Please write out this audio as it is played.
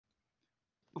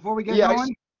before we get Yeah,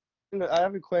 going? I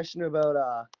have a question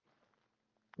about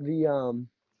the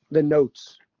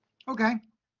notes Okay.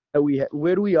 that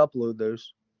where do we upload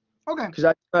those? Okay. Because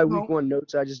I my week Well, one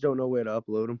notes, I just don't know where to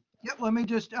upload them. yep.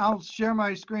 I'll share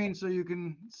my screen so you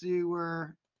can see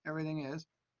where everything is.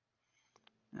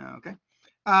 Okay.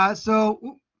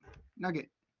 So Nugget.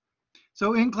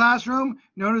 So in Classroom,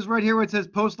 notice right here where it says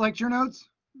post lecture notes.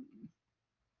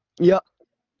 Yep,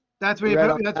 That's where right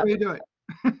you on that's that. where you do it.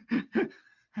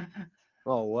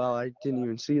 Oh wow, I didn't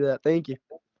even see that. Thank you.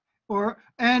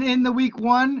 And in the week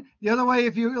one, the other way,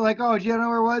 if you like, oh, do you know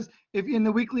where it was? If in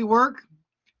the weekly work,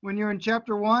 when you're in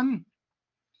chapter 1,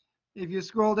 if you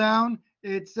scroll down,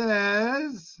 it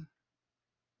says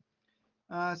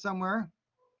somewhere,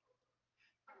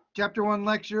 chapter 1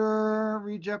 lecture,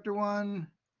 read chapter 1.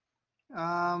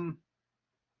 Um,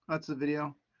 that's the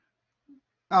video.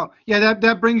 Oh, yeah,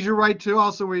 that brings you right to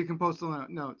also where you can post the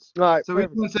notes. All right, So each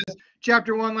perfect. one says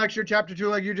chapter 1 lecture, chapter 2,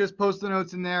 like you just post the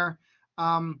notes in there,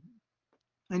 and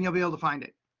you'll be able to find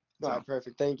it. All So right,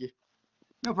 perfect. Thank you.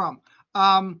 no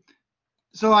problem.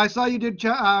 So I saw you did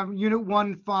unit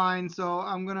 1 fine, so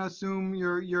I'm gonna assume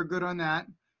you're good on that.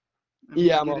 Let me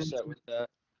Yeah, I'm get all into set with that.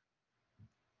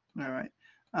 all right.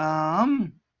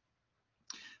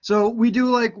 So we do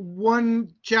like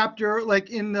one chapter,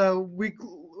 like in the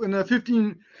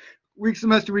 15-week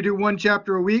semester, we do one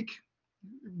chapter a week.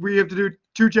 We have to do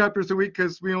 2 chapters a week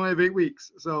because we only have 8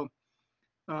 weeks. So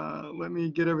let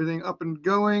me get everything up and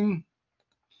going.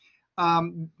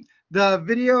 The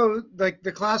video, like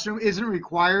the classroom, isn't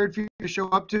required for you to show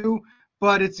up to,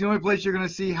 but it's the only place you're going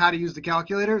to see how to use the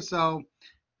calculator. So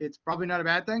it's probably not a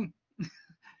bad thing.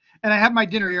 And I have my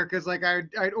dinner here because like I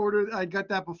got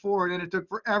that before, and then it took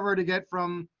forever to get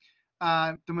from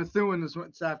to Methuen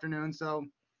this afternoon. So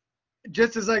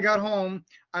just as I got home,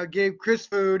 I gave Chris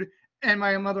food, and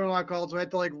my mother-in-law called, so I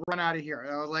had to like run out of here.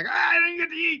 And I was like, I didn't get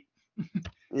to eat.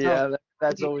 So Yeah,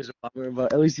 that's always a bummer,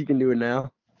 but at least you can do it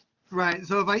now. right.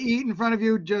 So if I eat in front of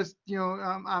you, just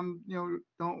I'm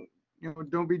don't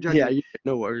be Yeah, judgy.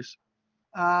 no worries.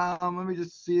 Let me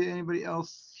just see anybody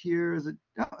else here. Is it?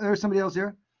 Oh, there's somebody else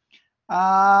here.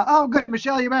 Oh, good,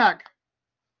 Michelle, you're back.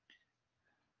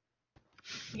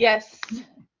 Yes.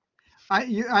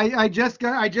 I just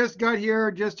got here,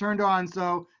 just turned on.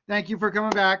 So thank you for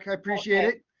coming back. I appreciate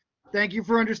Okay. it. Thank you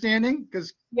for understanding,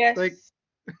 because like Yes.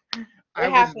 I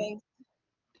It was happens.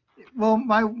 well,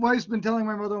 my wife's been telling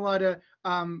my mother-in-law to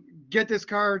get this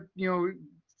car,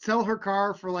 sell her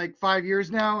car for like 5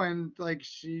 years now, and like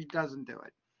she doesn't do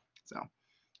it. So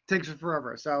it takes her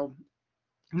forever. So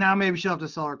now maybe she'll have to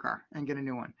sell her car and get a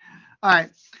new one. All right.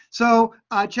 So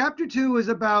chapter 2 is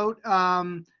about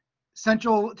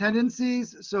central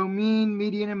tendencies. So mean,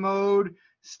 median, and mode,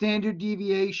 standard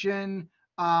deviation,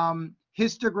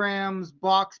 histograms,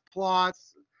 box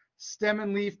plots, stem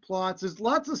and leaf plots. There's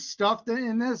lots of stuff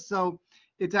in this. So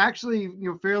it's actually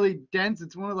fairly dense.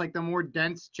 It's one of like the more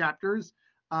dense chapters.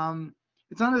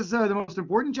 It's not necessarily the most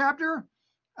important chapter,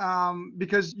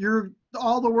 because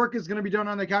all the work is going to be done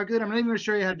on the calculator. I'm not even going to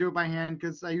show you how to do it by hand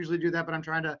because I usually do that, but I'm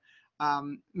trying to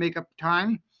make up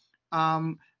time.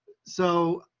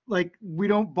 So like we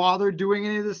don't bother doing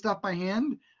any of this stuff by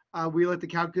hand. We let the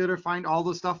calculator find all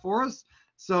the stuff for us.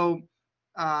 So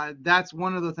that's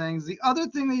one of the things. The other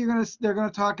thing that they're gonna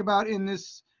talk about in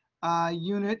this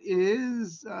unit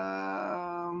is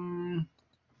the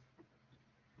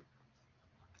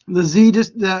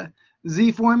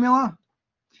Z formula.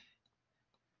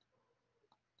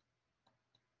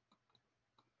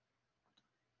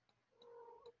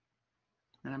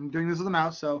 And I'm doing this with a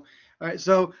mouse. So, all right.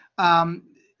 So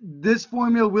this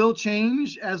formula will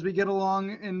change as we get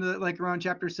along in the like around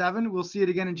chapter 7. We'll see it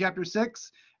again in chapter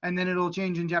 6, and then it'll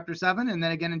change in chapter 7, and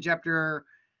then again in chapter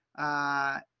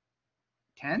 10,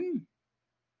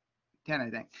 I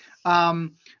think.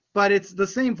 But it's the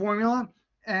same formula.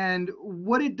 And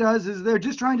what it does is they're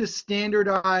just trying to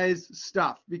standardize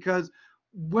stuff, because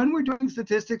when we're doing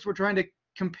statistics, we're trying to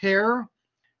compare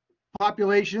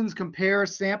populations, compare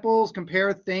samples,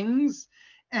 compare things,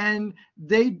 and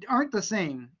they aren't the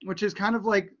same, which is kind of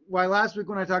like why last week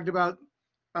when I talked about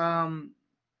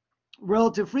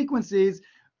relative frequencies,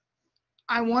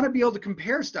 I want to be able to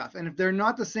compare stuff. And if they're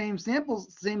not the same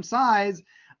samples, same size,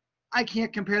 I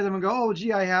can't compare them and go, oh,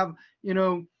 gee, I have,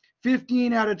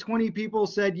 15 out of 20 people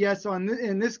said yes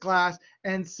in this class,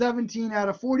 and 17 out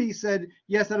of 40 said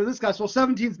yes out of this class. Well,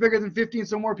 17 is bigger than 15,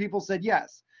 so more people said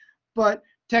yes. But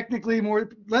technically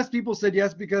less people said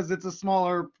yes because it's a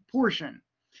smaller portion.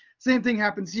 Same thing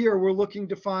happens here. We're looking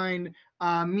to find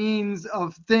means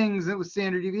of things with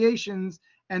standard deviations,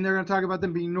 and they're going to talk about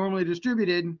them being normally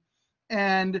distributed.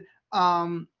 And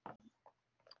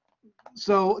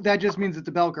So that just means it's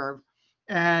a bell curve,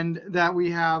 and that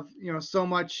we have, so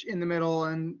much in the middle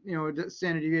and,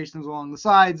 standard deviations along the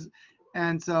sides.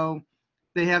 And so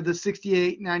they have the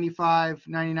 68, 95,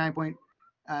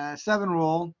 99.7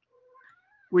 rule,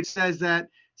 which says that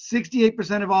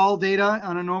 68% of all data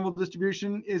on a normal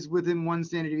distribution is within one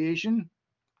standard deviation.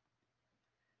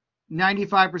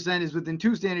 95% is within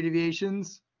two standard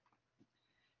deviations,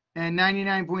 and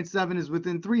 99.7 is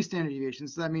within three standard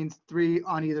deviations. So that means three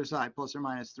on either side, plus or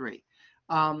minus three.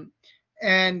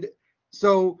 And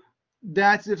so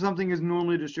that's if something is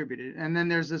normally distributed. And then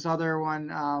there's this other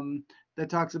one that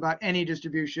talks about any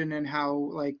distribution and how,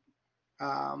 like,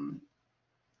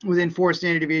 within four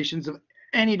standard deviations of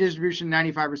any distribution,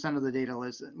 95% of the data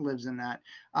lives in that.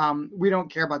 We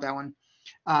don't care about that one.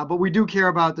 But we do care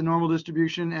about the normal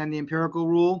distribution and the empirical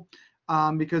rule,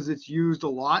 because it's used a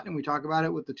lot, and we talk about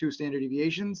it with the two standard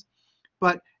deviations.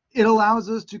 But it allows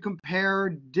us to compare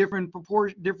different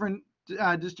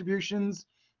distributions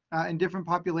in different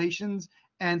populations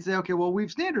and say, okay, well,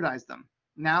 we've standardized them.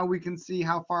 Now we can see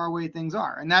how far away things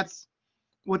are. And that's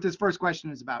what this first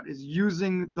question is about, is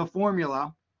using the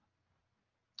formula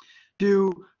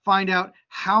to find out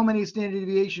how many standard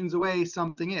deviations away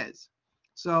something is.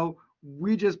 So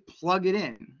we just plug it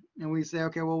in and we say,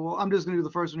 okay, well, I'm just going to do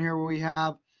the first one here, where we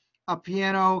have a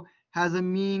piano has a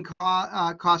mean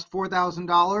cost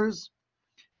 $4,000,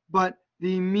 but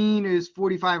the mean is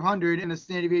 4,500 and the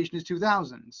standard deviation is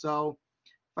 2,000. So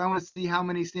if I want to see how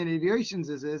many standard deviations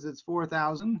this is, it's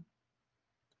 4,000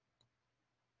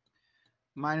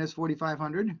 minus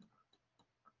 4,500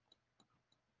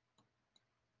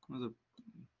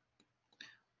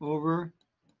 over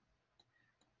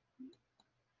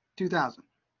 2,000.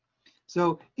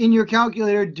 So in your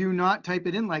calculator, do not type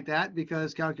it in like that,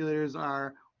 because calculators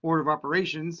are order of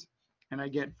operations, and I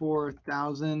get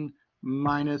 4,000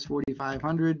 minus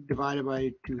 4,500 divided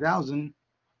by 2,000.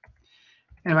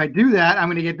 And if I do that, I'm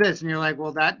going to get this. And you're like,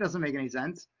 well, that doesn't make any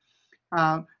sense,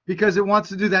 because it wants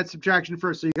to do that subtraction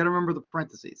first. So you got to remember the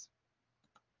parentheses.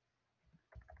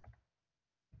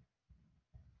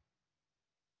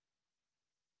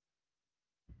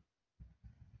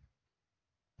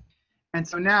 And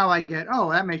so now I get,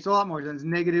 oh, that makes a lot more sense,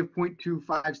 negative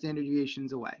 0.25 standard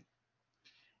deviations away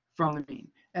from the mean.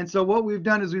 And so what we've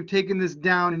done is we've taken this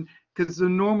down, and because the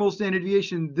normal standard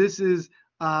deviation, this is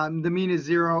the mean is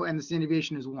 0 and the standard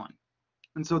deviation is 1.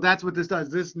 And so that's what this does.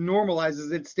 This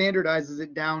normalizes it, standardizes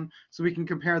it down, so we can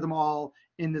compare them all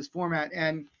in this format.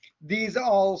 And these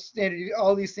all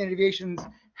these standard deviations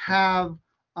have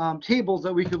tables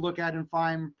that we could look at and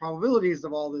find probabilities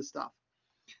of all this stuff.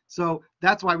 So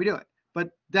that's why we do it.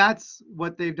 But that's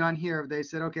what they've done here. They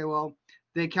said, okay, well,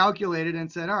 they calculated and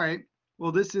said, all right,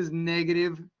 well, this is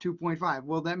negative 2.5.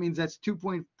 Well, that means that's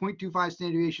 2.25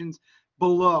 standard deviations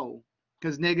below,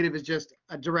 because negative is just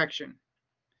a direction.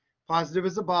 Positive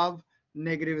is above,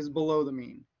 negative is below the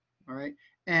mean. All right.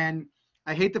 And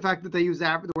I hate the fact that they use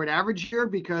the word average here,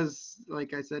 because,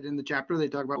 like I said in the chapter, they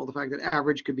talk about, well, the fact that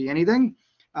average could be anything.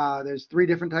 There's 3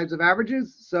 different types of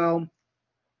averages. So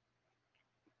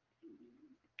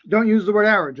don't use the word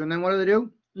average. And then what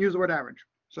do? Use the word average.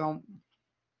 So I'm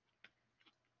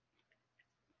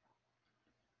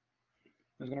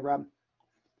just going to grab.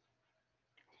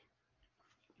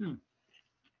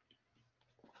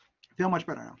 Feel much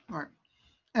better now. All right.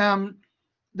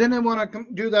 Then they want to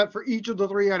do that for each of the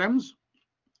 3 items.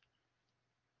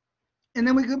 And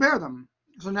then we compare them.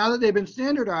 So now that they've been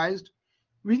standardized,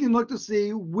 we can look to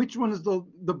see which one is the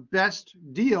best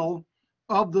deal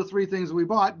of the 3 things we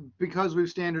bought, because we've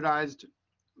standardized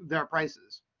their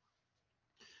prices.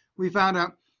 We found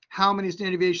out how many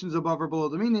standard deviations above or below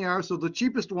the mean they are. So the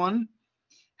cheapest one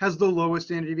has the lowest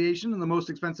standard deviation, and the most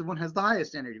expensive one has the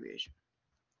highest standard deviation.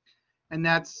 And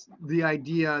that's the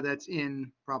idea that's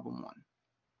in problem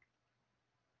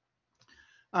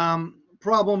 1.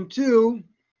 Problem 2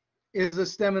 is a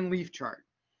stem and leaf chart.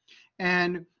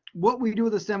 And what we do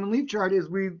with a stem and leaf chart is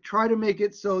we try to make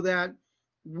it so that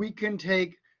we can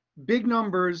take big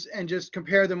numbers and just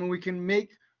compare them, and we can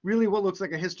make really what looks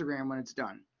like a histogram when it's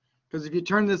done. Because if you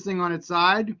turn this thing on its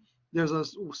side, there's a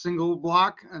single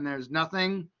block and there's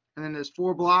nothing, and then there's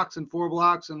 4 blocks and 4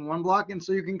 blocks and 1 block, and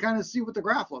so you can kind of see what the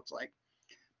graph looks like,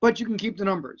 but you can keep the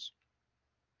numbers.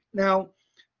 Now,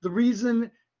 the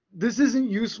reason this isn't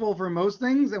useful for most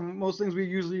things, and most things we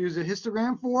usually use a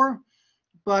histogram for,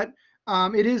 but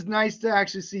it is nice to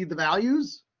actually see the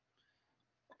values.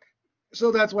 So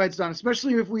that's why it's done,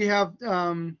 especially if we have,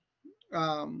 I've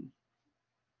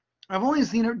only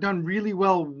seen it done really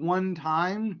well one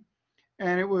time,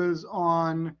 and it was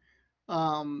on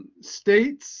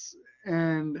states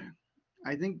and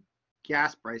I think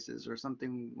gas prices or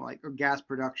something like, or gas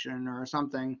production or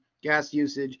something, gas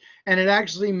usage. And it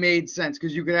actually made sense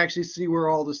because you could actually see where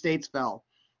all the states fell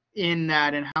in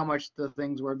that and how much the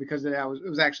things were, because it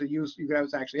was actually used, it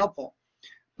was actually helpful.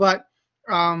 But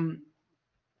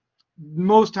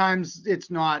most times it's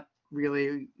not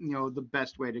really, the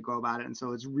best way to go about it. And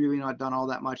so it's really not done all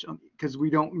that much because we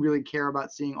don't really care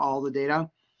about seeing all the data.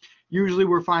 Usually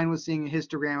we're fine with seeing a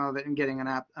histogram of it and getting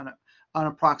an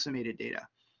approximated data.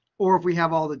 Or if we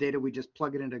have all the data, we just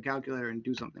plug it into a calculator and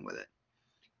do something with it.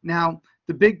 Now,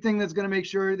 the big thing that's going to make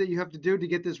sure that you have to do to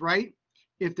get this right,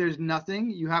 if there's nothing,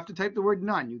 you have to type the word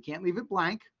none. You can't leave it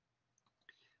blank.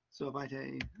 So if I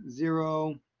take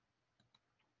 0,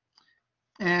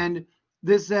 and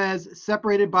this says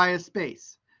separated by a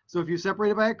space. So if you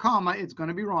separate it by a comma, it's going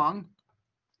to be wrong.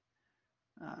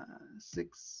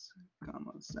 6,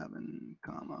 7,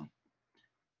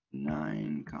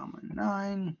 9,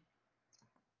 9,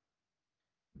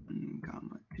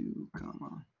 1, 2,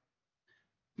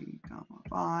 3,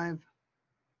 5,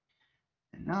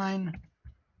 and 9.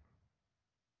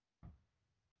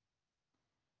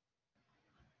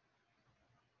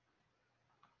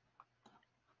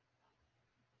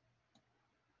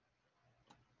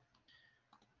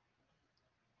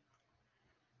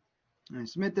 I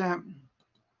submit that.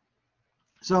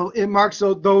 So it marks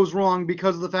those wrong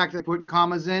because of the fact that I put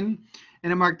commas in,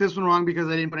 and it marked this one wrong because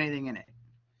I didn't put anything in it.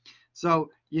 So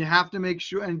you have to make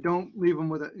sure, and don't leave them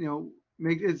with it,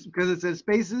 make it, because it says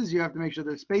spaces, you have to make sure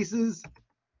there's spaces.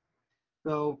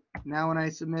 So now when I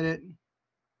submit it,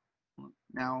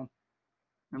 now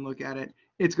and look at it,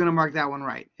 it's going to mark that one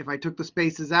right. If I took the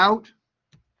spaces out,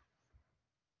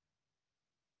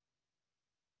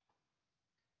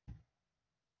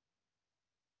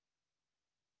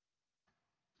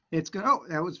 it's going to, oh,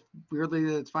 that was weirdly,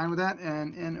 it's fine with that.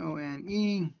 And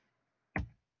N-O-N-E.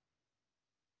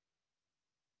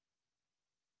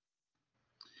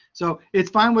 So it's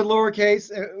fine with lowercase.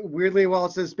 Weirdly, while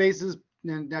it says spaces,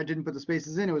 and I didn't put the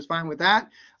spaces in, it was fine with that.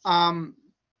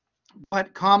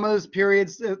 But commas,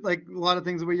 periods, like a lot of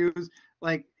things that we use,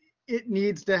 like it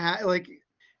needs to have, like,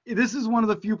 this is one of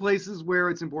the few places where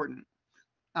it's important.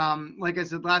 Like I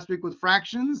said last week with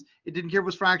fractions, it didn't care if it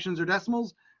was fractions or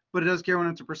decimals, but it does care when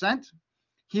it's a percent.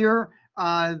 Here,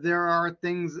 there are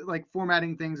things like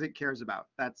formatting things it cares about.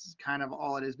 That's kind of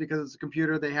all it is, because it's a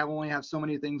computer. They only have so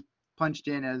many things punched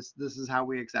in as this is how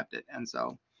we accept it. And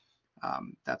so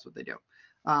that's what they do.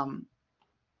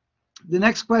 The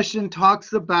next question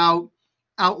talks about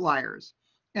outliers.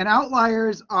 And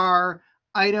outliers are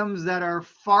items that are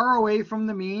far away from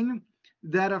the mean,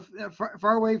 that are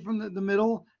far away from the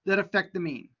middle, that affect the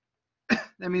mean.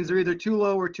 That means they're either too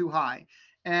low or too high.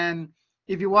 And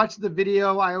if you watch the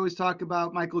video, I always talk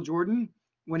about Michael Jordan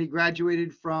when he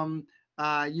graduated from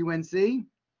UNC,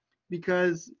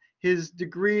 because his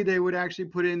degree, they would actually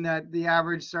put in that the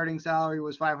average starting salary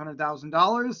was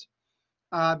 $500,000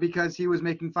 because he was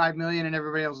making $5 million and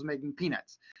everybody else was making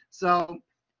peanuts. So,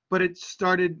 but it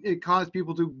caused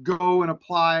people to go and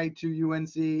apply to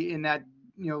UNC in that,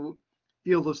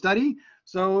 field of study.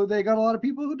 So they got a lot of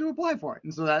people to apply for it.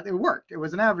 And so that it worked. It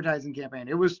was an advertising campaign.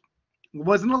 It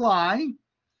wasn't a lie.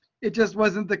 It just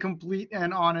wasn't the complete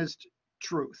and honest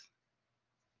truth.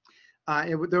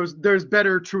 There's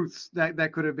better truths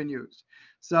that could have been used.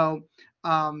 So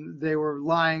they were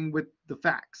lying with the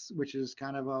facts, which is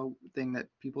kind of a thing that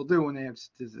people do when they have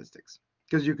statistics,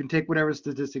 because you can take whatever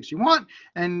statistics you want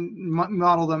and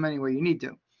model them any way you need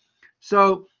to.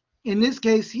 So in this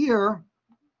case here,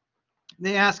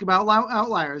 they ask about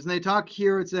outliers, and they talk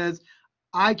here, it says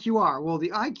IQR. Well, the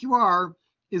IQR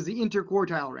is the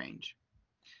interquartile range.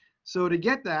 So to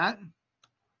get that,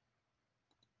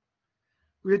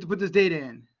 we have to put this data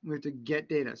in. We have to get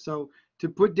data. So to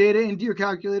put data into your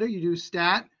calculator, you do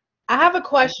stat. I have a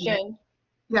question.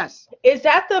 Yes. Is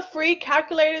that the free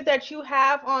calculator that you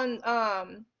have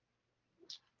on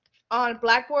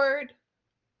Blackboard?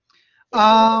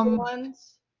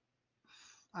 Ones?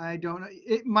 I don't know.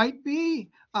 It might be.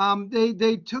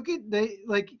 They took it.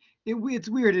 It's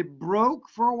weird. It broke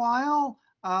for a while.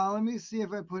 Let me see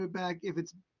if I put it back. If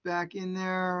it's back in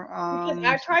there. Because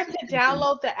I tried to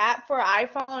download the app for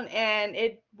iPhone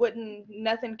and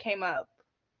nothing came up.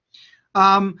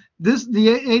 The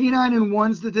 89 and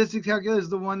 1 statistics calculator is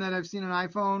the one that I've seen on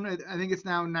iPhone. I think it's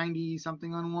now 90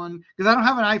 something on one, because I don't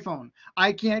have an iPhone.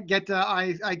 I can't get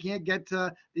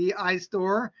to the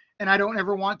iStore, and I don't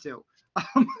ever want to.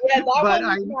 Yeah, that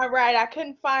one's not right. I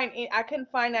couldn't find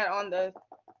that on the.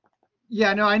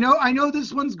 Yeah, no, I know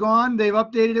this one's gone. They've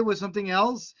updated it with something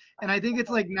else, and I think it's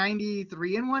like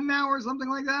 93 and 1 now or something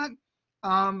like that.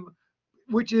 And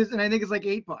I think it's like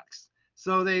 $8.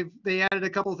 So they added a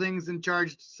couple things and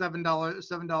charged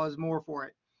 $7 more for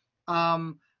it.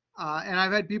 And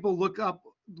I've had people look up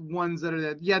ones that are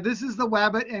there. Yeah, this is the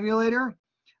Wabbit emulator,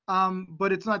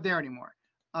 but it's not there anymore.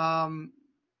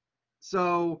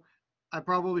 So I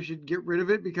probably should get rid of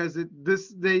it because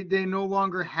they no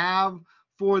longer have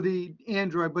for the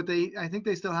Android, but I think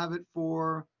they still have it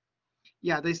for,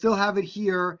 yeah, they still have it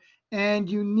here, and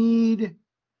you need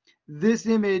this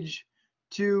image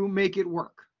to make it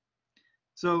work.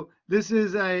 So this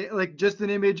is like just an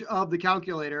image of the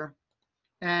calculator,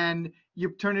 and you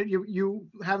turn it, you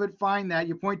have it find that,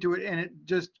 you point to it, and it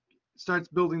just starts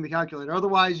building the calculator.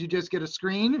 Otherwise, you just get a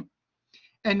screen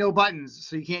and no buttons,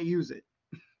 so you can't use it.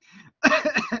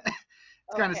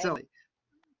 It's kind of silly.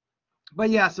 But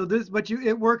yeah, so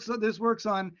it works. This works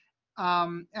on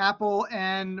Apple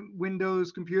and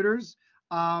Windows computers.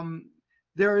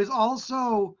 There is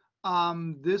also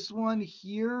this one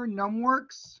here,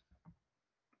 NumWorks.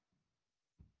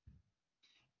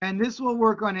 And this will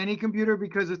work on any computer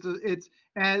because it's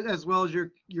as well as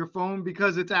your phone,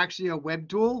 because it's actually a web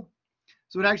tool.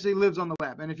 So it actually lives on the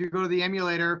web. And if you go to the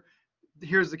emulator,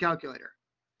 here's the calculator.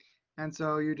 And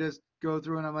so you just go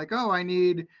through, and I'm like, oh, I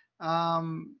need,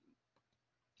 I'm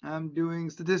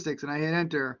doing statistics, and I hit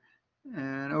enter,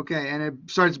 and okay, and it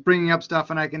starts bringing up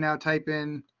stuff, and I can now type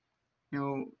in,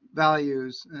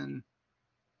 values, and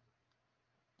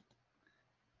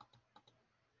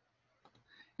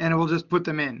it will just put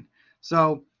them in.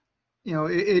 So,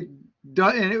 it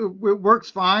does, and it works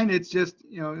fine. It's just,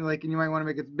 like, and you might want to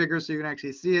make it bigger so you can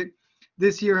actually see it.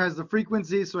 This here has the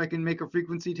frequency, so I can make a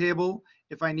frequency table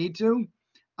if I need to.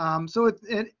 So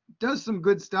it does some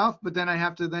good stuff, but then I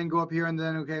have to then go up here and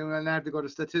then, okay, well, I have to go to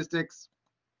statistics.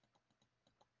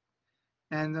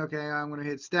 And okay, I'm going to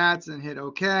hit stats and hit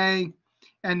okay.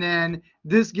 And then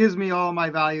this gives me all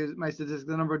my values, my statistics,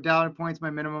 the number of data points,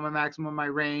 my minimum, my maximum, my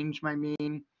range, my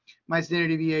mean, my standard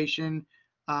deviation,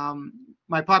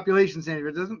 my population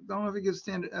standard. It don't know if it gives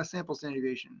a sample standard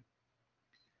deviation.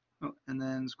 Oh, and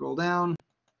then scroll down.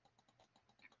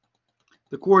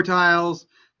 The quartiles,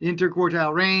 the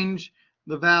interquartile range,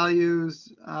 the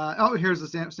values. Oh, here's the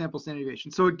sample standard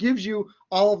deviation. So it gives you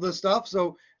all of the stuff.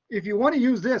 So if you want to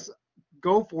use this,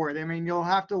 go for it. I mean, you'll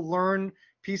have to learn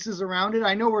pieces around it.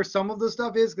 I know where some of the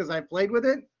stuff is because I played with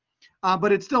it,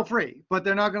 but it's still free. But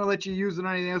they're not going to let you use it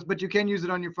on anything else. But you can use it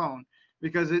on your phone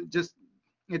because it's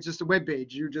just a web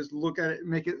page. You just look at it,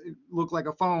 make it look like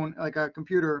a phone, like a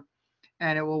computer,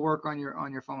 and it will work on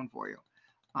your phone for you.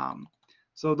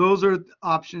 So those are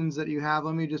options that you have.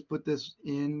 Let me just put this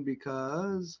in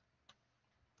because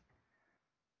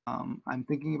I'm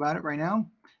thinking about it right now,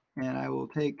 and I will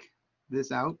take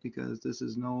this out because this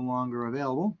is no longer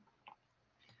available.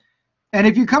 And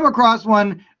if you come across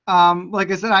one,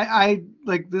 like I said, I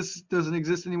like this doesn't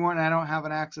exist anymore, and I don't have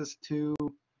an access to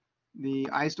the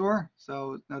iStore.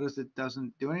 So notice it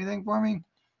doesn't do anything for me.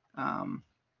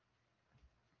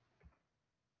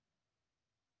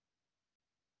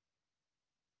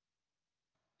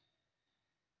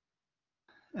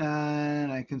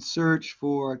 And I can search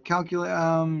for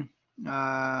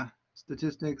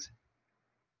statistics.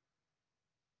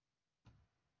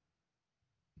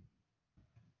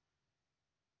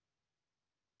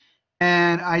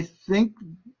 And I think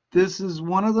this is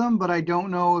one of them, but I don't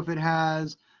know if it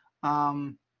has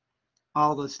all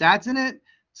the stats in it.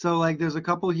 So like there's a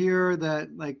couple here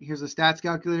that, like, here's a stats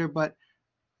calculator, but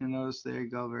you notice there you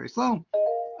go, very slow.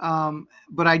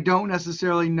 But I don't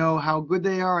necessarily know how good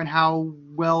they are and how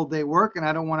well they work, and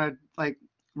I don't want to like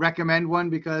recommend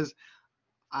one because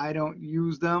I don't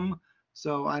use them,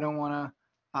 so I don't want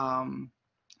to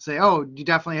say, oh, you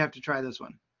definitely have to try this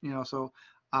one. So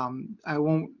I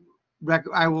won't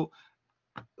I will,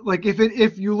 like,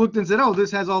 if you looked and said, oh, this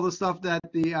has all the stuff that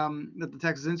the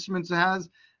Texas Instruments has,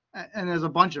 and there's a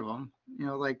bunch of them,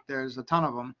 like there's a ton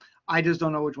of them. I just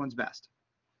don't know which one's best.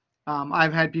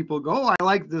 I've had people go, oh, I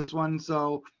like this one,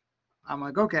 so I'm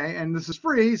like, okay, and this is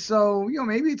free, so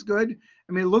maybe it's good.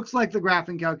 I mean, it looks like the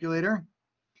graphing calculator,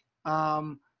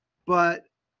 but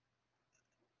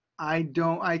I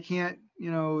can't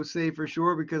say for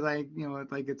sure because like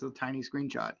it's a tiny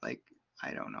screenshot, like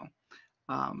I don't know.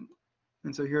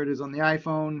 And so here it is on the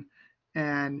iPhone,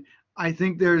 and I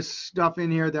think there's stuff in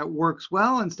here that works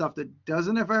well and stuff that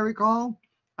doesn't, if I recall.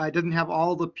 It doesn't have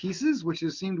all the pieces, which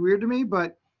has seemed weird to me,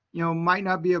 but might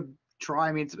not be a try.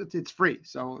 I mean, it's free,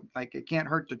 so like it can't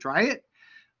hurt to try it.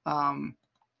 And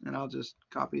I'll just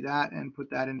copy that and put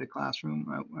that into Classroom.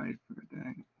 Let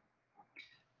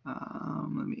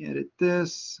me edit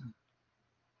this.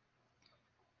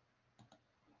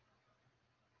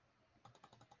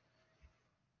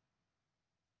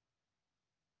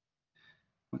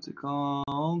 what's it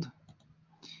called?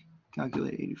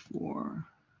 Calculate 84.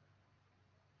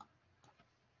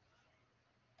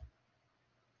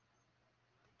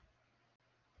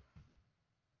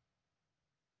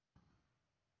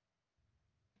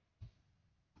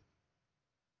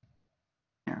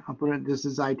 Here, I'll put it, this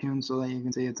is iTunes so that you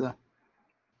can see it's a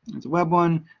web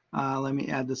one. Let me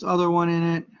add this other one in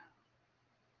it.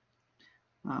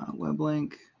 Web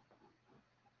link.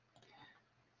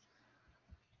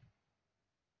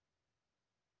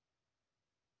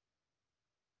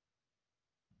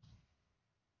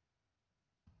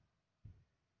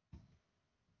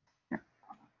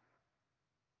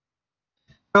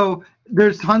 So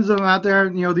there's tons of them out there.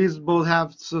 You know, these both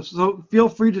have, so feel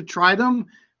free to try them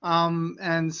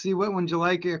and see what ones you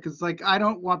like. Because like I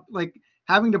don't want, like,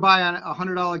 having to buy a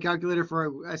 $100 calculator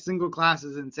for a single class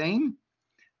is insane.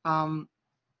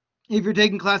 If you're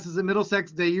taking classes at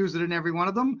Middlesex, they use it in every one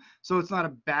of them, so it's not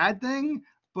a bad thing.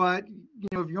 But you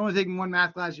know, if you're only taking one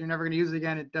math class, you're never going to use it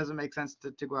again. It doesn't make sense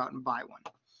to go out and buy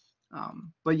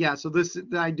one. But yeah, so this,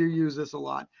 I do use this a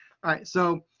lot. All right,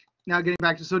 so now getting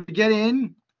back to, so to get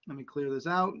in, let me clear this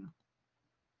out.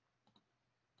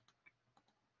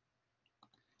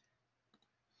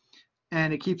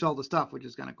 And it keeps all the stuff, which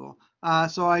is kind of cool.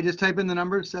 So I just type in the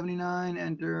number 79,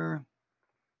 enter.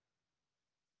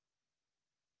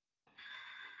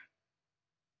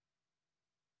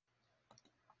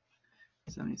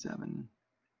 $77,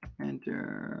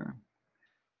 enter.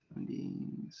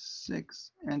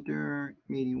 76, enter.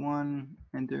 81,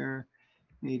 enter.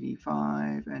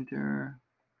 85, enter.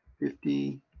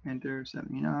 50, enter.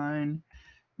 79,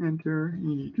 enter.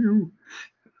 82,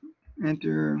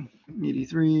 enter.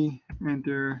 83,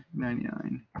 enter.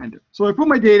 99, enter. So I put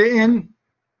my data in.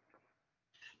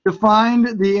 To find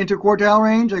the interquartile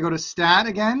range, I go to stat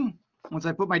again, once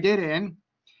I put my data in,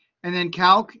 and then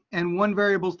calc and one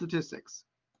variable statistics.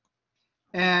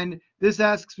 And this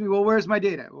asks me, well, where's my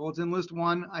data? Well, it's in list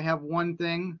one. I have one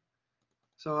thing.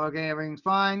 So, okay, everything's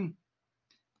fine.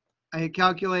 I hit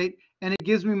calculate, and it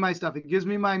gives me my stuff. It gives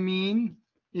me my mean.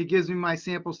 It gives me my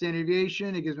sample standard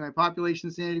deviation. It gives me my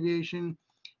population standard deviation.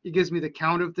 It gives me the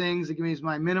count of things. It gives me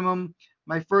my minimum,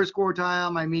 my first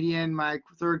quartile, my median, my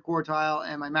third quartile,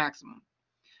 and my maximum.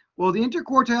 Well, the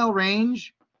interquartile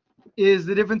range is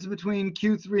the difference between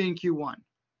Q3 and Q1.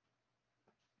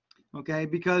 Okay,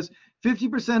 because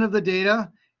 50% of the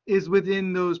data is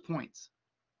within those points.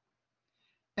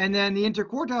 And then the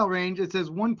interquartile range, it says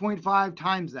 1.5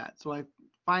 times that. So I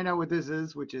find out what this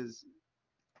is, which is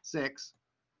 6.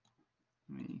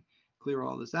 Let me clear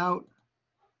all this out.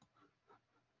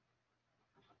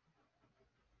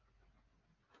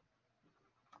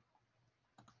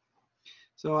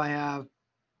 So I have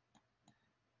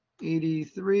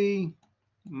 83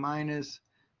 minus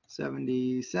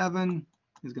 77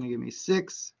 is going to give me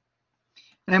 6.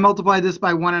 And I multiply this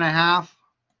by 1.5,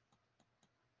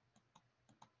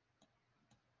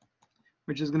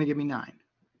 which is going to give me 9.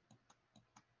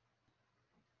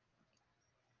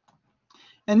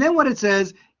 And then what it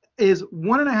says is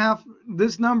 1.5,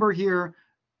 this number here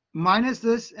minus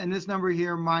this, and this number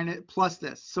here minus plus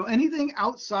this. So anything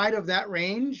outside of that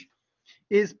range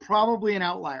is probably an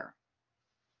outlier.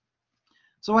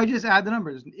 So I just add the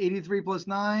numbers. 83 plus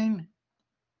 9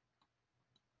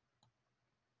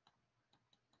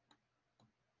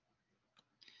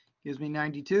 gives me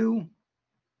 92.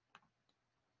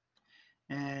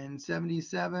 And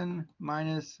 77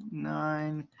 minus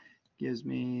 9 gives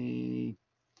me,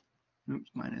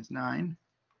 oops, minus 9.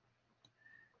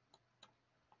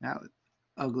 That was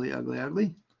ugly, ugly,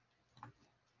 ugly.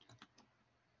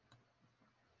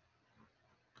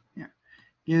 Yeah,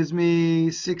 gives me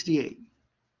 68.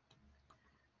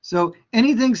 So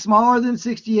anything smaller than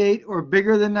 68 or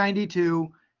bigger than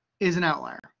 92 is an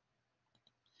outlier.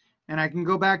 And I can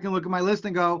go back and look at my list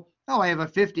and go, oh, I have a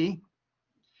 50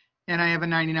 and I have a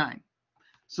 99.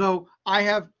 So I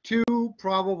have 2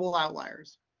 probable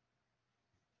outliers.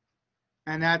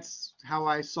 And that's how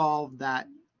I solve that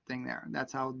thing there.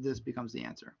 That's how this becomes the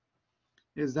answer.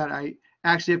 Is that I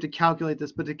actually have to calculate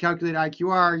this, but to calculate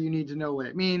IQR, you need to know what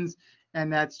it means.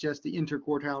 And that's just the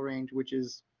interquartile range, which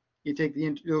is you take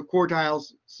the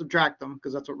quartiles, subtract them,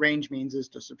 because that's what range means, is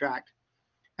to subtract,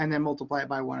 and then multiply it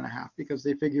by 1.5, because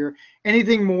they figure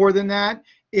anything more than that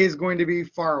is going to be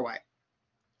far away.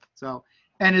 So,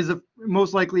 and is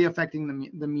most likely affecting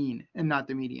the mean and not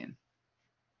the median.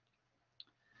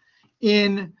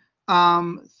 In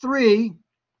 3,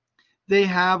 they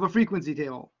have a frequency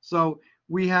table. So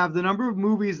we have the number of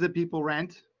movies that people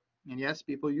rent, and yes,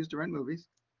 people used to rent movies,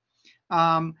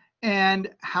 and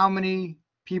how many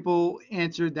people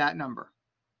answered that number.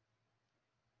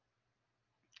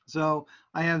 So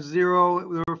I have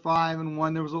 0, there were 5, and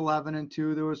 1, there was 11, and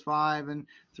 2, there was 5, and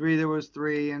 3, there was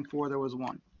 3, and 4, there was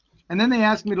 1. And then they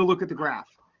asked me to look at the graph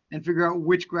and figure out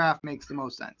which graph makes the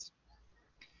most sense.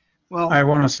 Well, I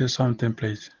want to say something,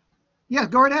 please. yeah,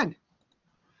 go right ahead.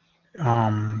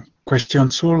 Question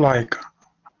 2, like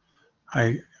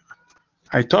I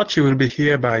thought you will be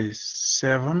here by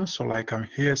 7, so like I'm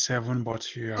here 7,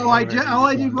 but you are Oh,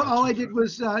 all I did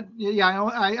was yeah,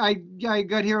 I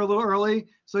got here a little early.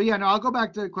 So yeah, no, I'll go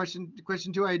back to question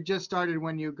 2. I just started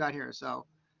when you got here, so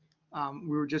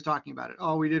we were just talking about it.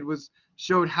 All we did was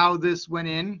showed how this went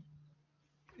in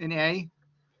A.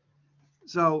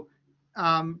 So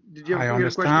did you have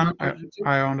a question about question 2?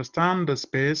 I understand the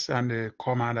space and the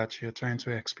comma that you're trying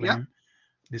to explain. Yep.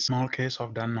 The small case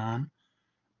of the norm,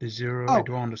 the 0, Oh. I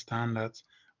do understand that.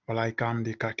 But like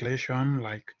the calculation,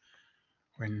 like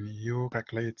when you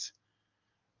calculate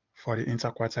for the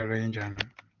interquartile range and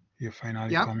you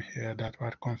finally Yep. come here, that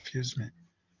what confused me.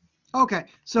 Okay,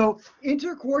 so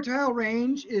interquartile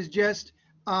range is just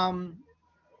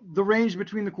the range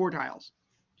between the quartiles.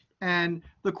 And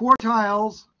the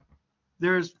quartiles,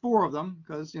 there's 4 of them,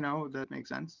 because, you know, that makes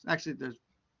sense. Actually, there's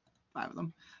 5 of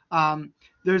them.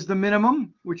 There's the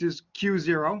minimum, which is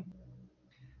Q0.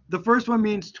 The first one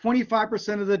means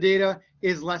 25% of the data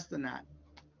is less than that.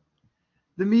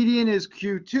 The median is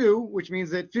Q2, which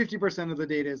means that 50% of the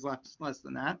data is less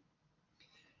than that.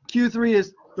 Q3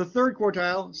 is the third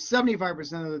quartile,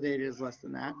 75% of the data is less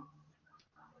than that.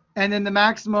 And then the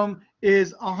maximum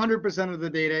is 100% of the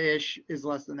data-ish is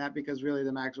less than that, because really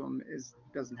the maximum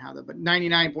doesn't have that, but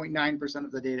 99.9%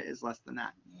 of the data is less than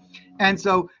that. And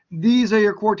so these are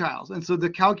your quartiles. And so the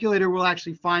calculator will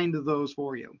actually find those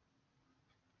for you.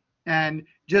 And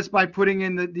just by putting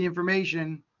in the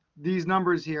information, these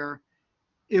numbers here,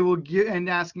 it will give, and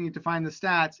asking you to find the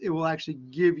stats, it will actually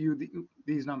give you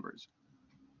these numbers.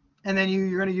 And then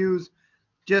you're going to use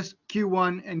just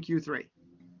Q1 and Q3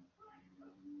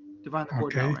 to find the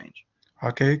quartile range.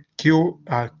 Okay,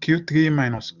 Q3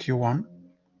 minus Q1.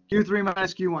 Q3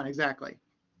 minus Q1, exactly.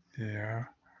 Yeah,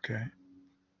 okay.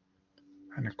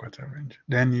 And the quartile range.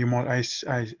 Then you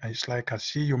it's like I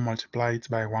see you multiply it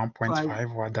by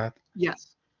 1.5 or that.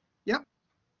 Yes. Yep.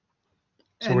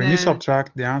 So and when then, you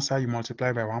subtract the answer, you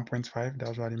multiply by 1.5.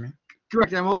 That's what you mean?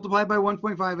 Correct. I multiplied by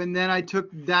 1.5, and then I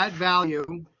took that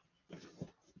value.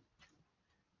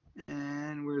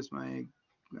 And where's my,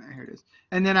 here it is.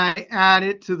 And then I add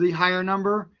it to the higher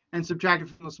number and subtract it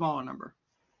from the smaller number.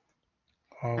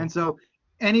 Oh. And so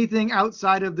anything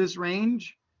outside of this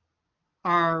range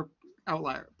are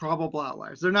probable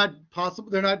outliers. They're not possible.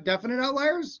 They're not definite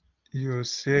outliers. You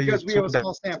say because you we have took a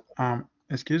small sample.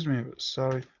 Excuse me,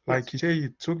 sorry. Like Yes. you say, you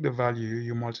took the value,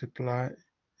 you multiply,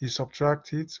 you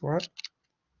subtract it, what?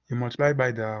 You multiply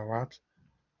by the what?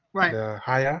 Right. The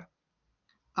higher?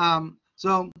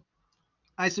 So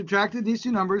I subtracted these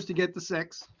 2 numbers to get the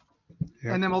 6,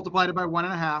 Yep. and then multiplied it by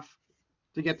 1.5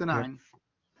 to get the 9.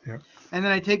 Yep. And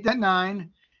then I take that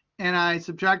 9 and I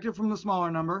subtract it from the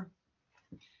smaller number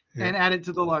and add it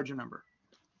to the larger number.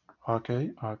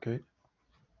 Okay, okay.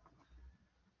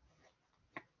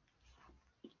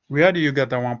 Where do you get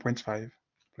the 1.5,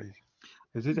 please?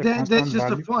 Is it a constant That's just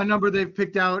value? a number they've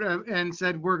picked out and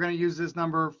said, we're going to use this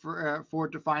number for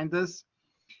to find this.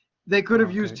 They could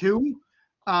have used 2,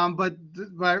 but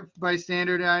by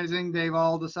standardizing, they've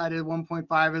all decided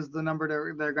 1.5 is the number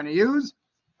they're going to use.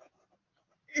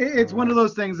 It's one of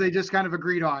those things they just kind of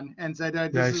agreed on and said,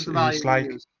 this is the value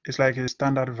we use. It's like a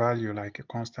standard value, like a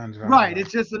constant value. Right.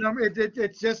 It's just the number.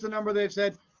 It's just the number they've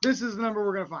said, this is the number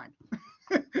we're going to find.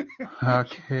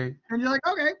 Okay. And you're like,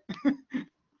 okay.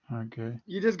 Okay.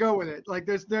 You just go with it. Like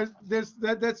it's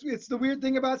the weird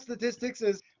thing about statistics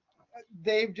is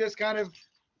they've just kind of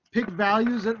picked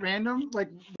values at random, like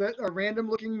that are random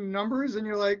looking numbers, and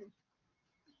you're like,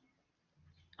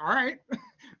 all right,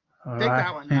 take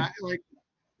that one. Like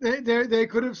they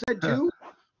could have said 2,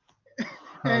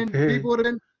 and people would have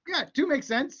been, yeah, 2 makes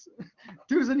sense.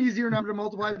 2 is an easier number to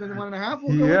multiply than 1.5.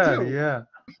 We'll go with 2. Yeah,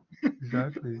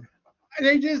 exactly.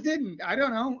 They just didn't. I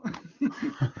don't know.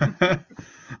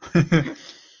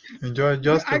 Enjoy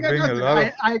just to bring a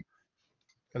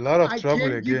lot of trouble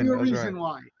can't again. Give you a That's reason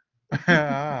right.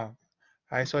 why.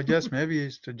 I suggest maybe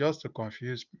it's just to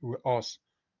confuse us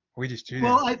with the students.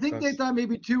 Well, I think they thought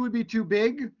maybe 2 would be too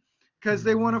big because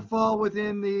they want to fall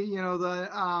within the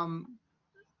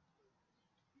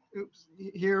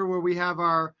here where we have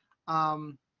our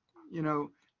 1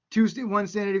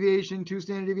 standard deviation, 2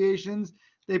 standard deviations.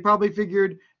 They probably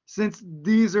figured since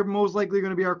these are most likely going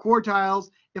to be our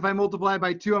quartiles, if I multiply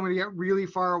by 2, I'm going to get really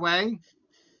far away.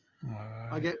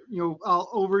 I'll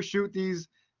overshoot these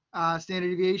standard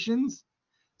deviations.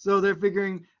 So they're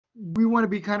figuring we want to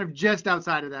be kind of just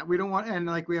outside of that. We don't want, and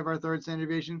like we have our third standard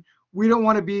deviation, we don't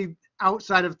want to be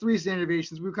outside of 3 standard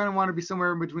deviations. We kind of want to be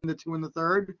somewhere in between the 2 and the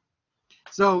third.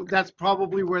 So that's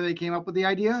probably where they came up with the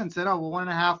idea and said, oh, well,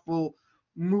 1.5 will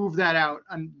move that out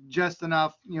and just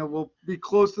enough. We'll be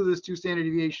close to this 2 standard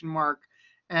deviation mark,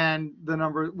 and the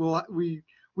number will we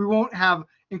won't have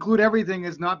include everything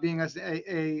as not being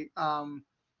an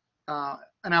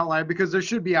outlier, because there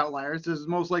should be outliers. There's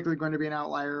most likely going to be an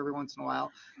outlier every once in a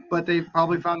while, but they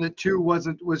probably found that 2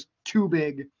 was too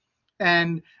big.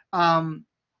 And I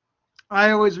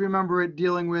always remember it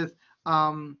dealing with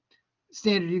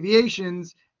standard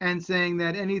deviations and saying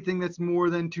that anything that's more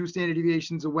than 2 standard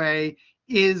deviations away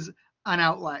is an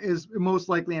outlier, is most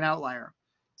likely an outlier.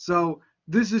 So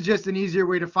this is just an easier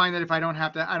way to find that if I don't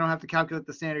have to calculate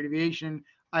the standard deviation.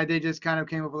 They just kind of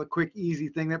came up with a quick, easy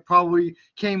thing that probably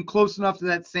came close enough to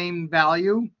that same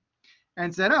value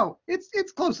and said, oh,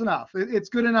 it's close enough. It's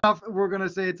good enough. We're going to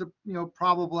say it's a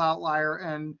probable outlier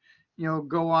and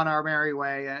go on our merry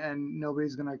way, and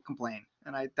nobody's going to complain.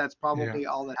 And that's probably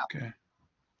all that happened.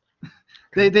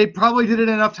 Okay. They probably did it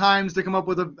enough times to come up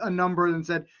with a number and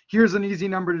said, here's an easy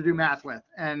number to do math with,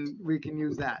 and we can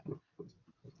use that.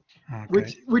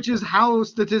 Okay. Which is how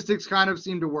statistics kind of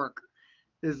seem to work,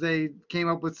 is they came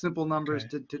up with simple numbers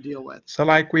to deal with. So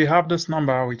like we have this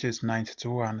number which is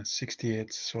 92 and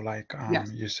 68. So like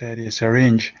yes. You said it's a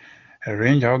range. How are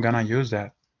we gonna use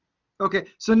that? Okay,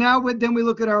 so now then we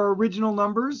look at our original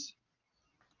numbers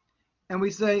and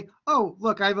we say, oh,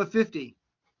 look, I have a 50.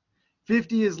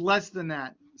 50 is less than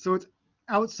that, so it's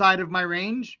outside of my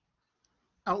range.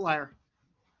 Outlier.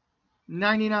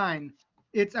 99,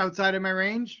 it's outside of my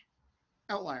range.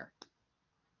 Outlier.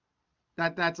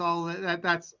 That's all.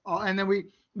 That's all. And then we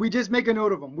just make a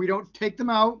note of them. We don't take them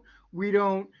out. We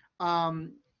don't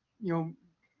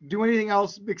do anything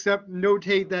else except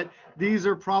notate that these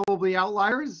are probably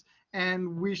outliers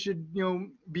and we should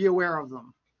be aware of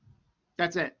them.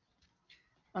 That's it.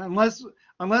 Unless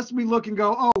we look and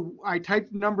go, oh, I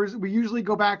typed numbers. We usually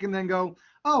go back and then go,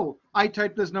 oh, I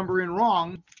typed this number in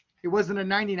wrong. It wasn't a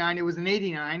 99. It was an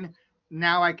 89.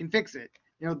 Now I can fix it.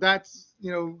 That's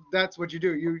what you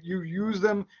do. You use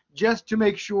them just to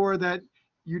make sure that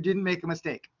you didn't make a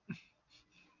mistake.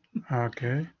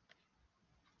 Okay.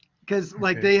 Because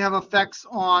they have effects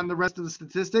on the rest of the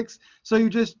statistics, so you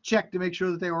just check to make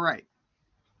sure that they were right.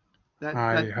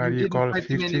 How do you call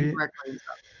 50?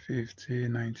 50,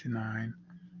 99.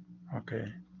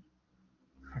 Okay.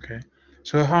 Okay.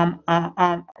 So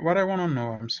what I want to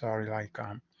know, I'm sorry, like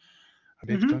a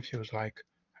bit confused, like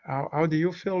how do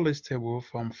you fill this table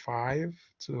from 5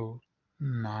 to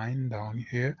 9 down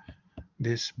here?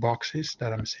 These boxes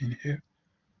that I'm seeing here.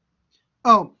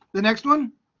 Oh, the next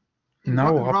one?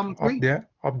 No,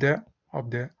 up there.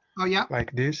 Oh, yeah.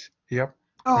 Like this. Yep.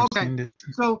 Oh, okay.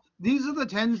 So these are the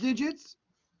tens digits.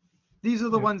 These are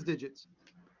the ones digits.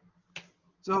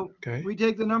 So we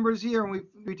take the numbers here and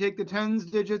we take the tens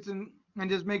digits and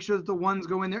just make sure that the ones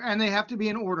go in there, and they have to be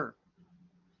in order.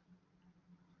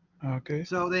 Okay.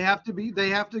 So they have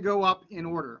to go up in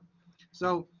order.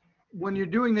 So when you're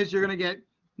doing this, you're going to get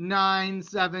 9,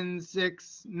 7,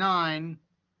 6, 9.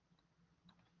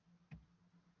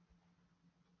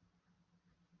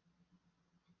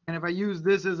 And if I use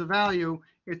this as a value,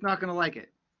 it's not going to like it.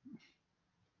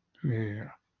 Yeah.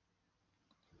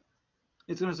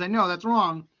 It's going to say, no, that's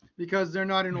wrong, because they're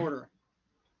not in order.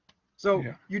 So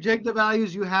you take the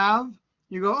values you have,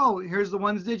 you go, oh, here's the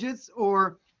ones digits,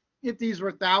 or if these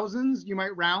were thousands, you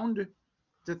might round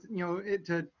to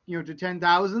to 10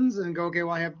 thousands and go, okay,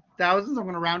 well, I have thousands, I'm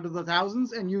going to round to the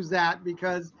thousands and use that,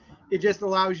 because it just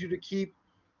allows you to keep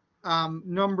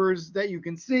numbers that you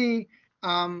can see,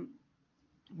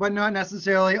 but not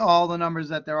necessarily all the numbers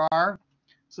that there are.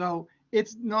 So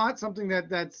it's not something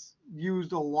that's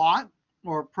used a lot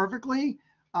or perfectly.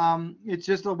 It's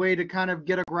just a way to kind of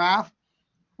get a graph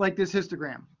like this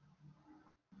histogram,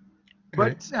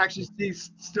 but actually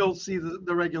still see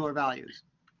the regular values.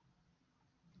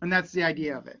 And that's the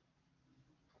idea of it.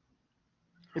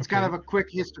 It's kind of a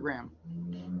quick histogram.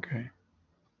 Okay.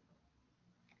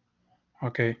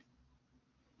 Okay.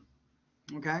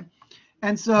 Okay.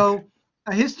 And so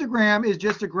a histogram is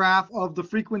just a graph of the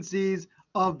frequencies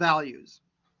of values.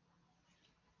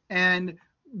 And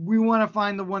we want to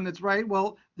find the one that's right.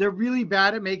 Well, they're really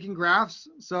bad at making graphs,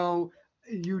 so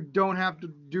you don't have to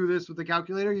do this with the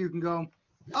calculator. You can go,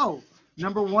 oh,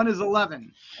 number 1 is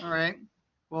 11. All right.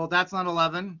 Well, that's not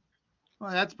 11.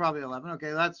 Well, that's probably 11.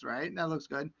 Okay, that's right. That looks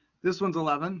good. This one's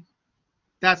 11.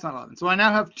 That's not 11. So I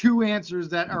now have 2 answers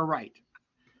that are right.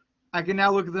 I can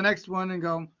now look at the next one and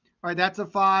go, All right, that's a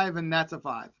 5 and that's a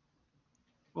 5.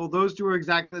 Well, those two are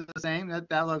exactly the same.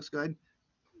 That looks good.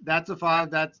 That's a 5.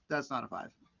 That's not a 5.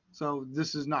 So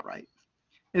this is not right.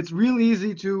 It's real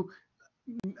easy to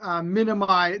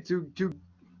minimize to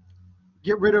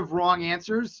get rid of wrong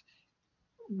answers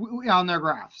on their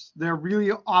graphs. They're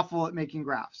really awful at making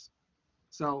graphs.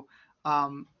 So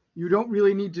you don't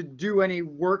really need to do any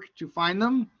work to find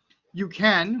them. You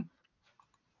can.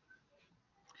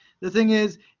 The thing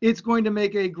is, it's going to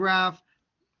make a graph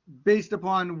based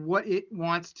upon what it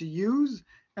wants to use.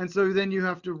 And so then you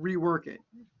have to rework it.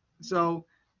 So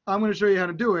I'm going to show you how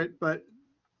to do it, but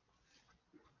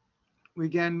we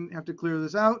again have to clear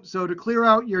this out. So to clear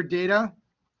out your data,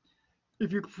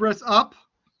 if you press up,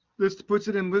 this puts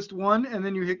it in list 1, and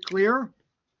then you hit clear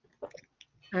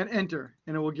and enter,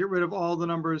 and it will get rid of all the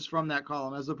numbers from that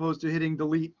column, as opposed to hitting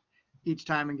delete each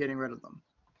time and getting rid of them.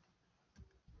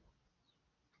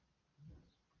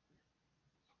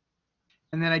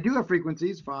 And then I do have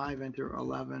frequencies: 5, enter,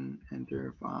 11,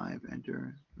 enter, 5,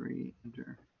 enter, 3,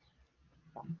 enter.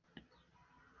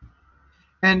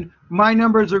 And my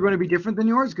numbers are going to be different than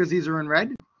yours because these are in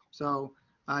red. So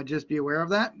just be aware of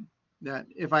that, that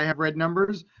if I have red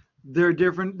numbers, they're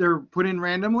different. They're put in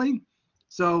randomly.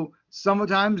 So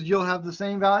sometimes you'll have the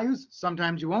same values.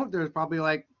 Sometimes you won't. There's probably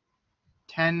like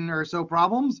 10 or so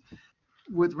problems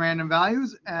with random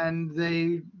values, and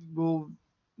they will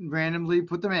randomly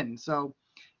put them in. So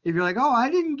if you're like, oh, I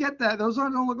didn't get that, those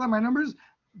don't look like my numbers,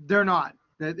 they're not.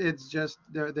 It's just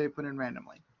they put in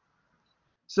randomly.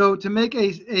 So to make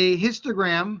a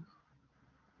histogram,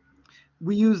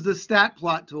 we use the stat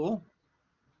plot tool.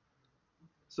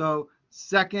 So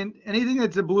second, anything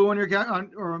that's a blue on your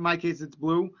or in my case it's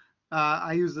blue,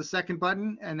 I use the second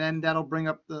button, and then that'll bring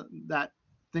up that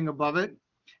thing above it.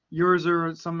 Yours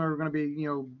are, some are going to be,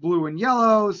 blue and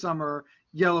yellow, some are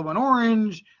yellow and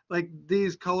orange. Like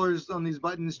these colors on these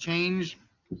buttons change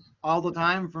all the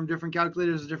time from different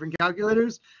calculators to different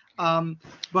calculators.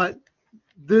 But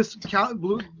this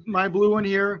my blue one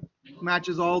here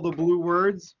matches all the blue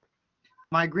words.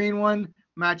 My green one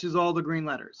matches all the green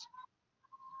letters.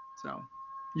 So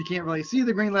you can't really see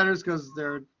the green letters because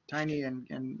they're tiny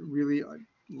and really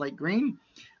light green.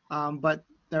 But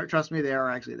trust me, they are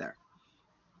actually there.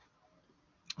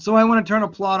 So I want to turn a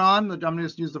plot on. I'm going to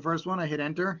just use the first one. I hit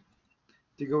enter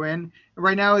to go in.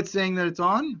 Right now it's saying that it's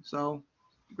on, so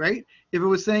great. If it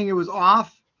was saying it was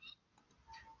off,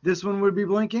 this one would be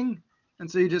blinking. And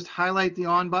so you just highlight the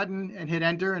on button and hit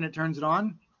enter, and it turns it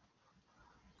on.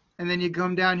 And then you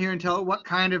come down here and tell it what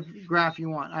kind of graph you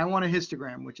want. I want a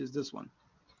histogram, which is this one.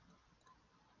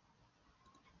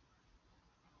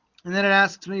 And then it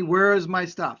asks me, where is my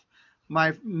stuff?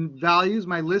 My values,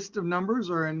 my list of numbers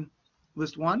are in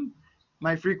list 1.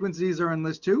 My frequencies are in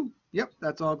list 2. Yep,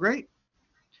 that's all great.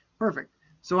 Perfect.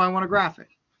 So I want to graph it.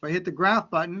 If I hit the graph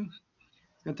button,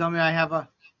 it's going to tell me I have an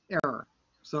error.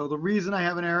 So the reason I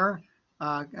have an error,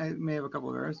 I may have a couple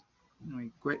of errors. Let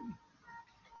me quit.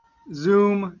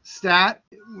 Zoom stat.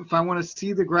 If I want to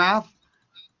see the graph,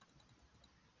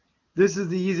 this is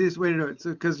the easiest way to do it.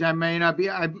 So because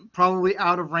I'm probably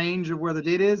out of range of where the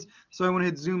data is. So I want to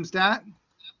hit zoom stat.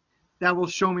 That will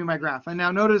show me my graph. And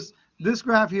now notice this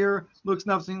graph here looks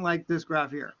nothing like this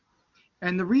graph here.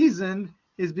 And the reason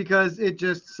is because it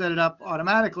just set it up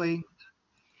automatically.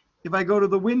 If I go to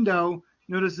the window,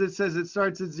 notice it says it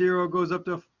starts at 0, goes up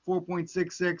to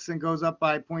 4.66, and goes up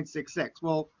by 0.66.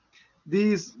 Well,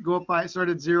 these go up by, start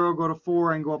at 0, go to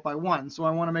 4, and go up by 1. So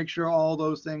I want to make sure all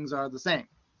those things are the same.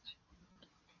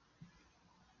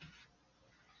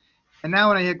 And now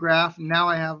when I hit graph, now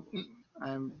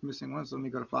I'm missing one, so let me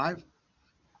go to 5.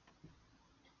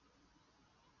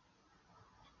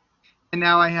 And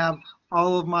now I have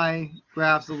all of my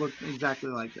graphs that look exactly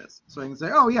like this. So I can say,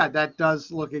 oh yeah, that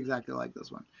does look exactly like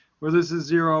this one, where this is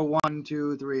 0, 1,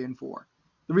 2, 3, and 4.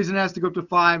 The reason it has to go up to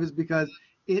 5 is because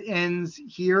it ends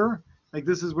here. Like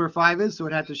this is where 5 is, so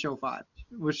it had to show 5.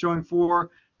 It was showing 4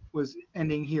 was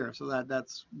ending here, so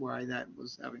that's why that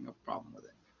was having a problem with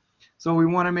it. So we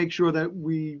want to make sure that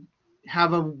we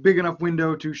have a big enough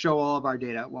window to show all of our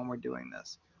data when we're doing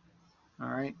this. All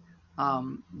right.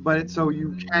 But so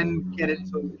you can get it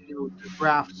so the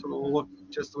graph so it'll look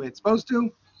just the way it's supposed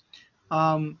to.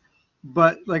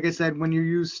 But like I said, when you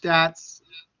use stats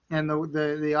and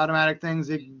the automatic things,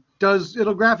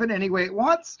 it'll graph it any way it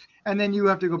wants, and then you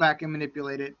have to go back and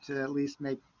manipulate it to at least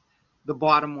make the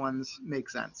bottom ones make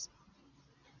sense.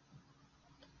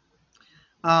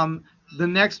 The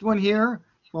next one here,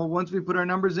 well, once we put our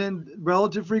numbers in,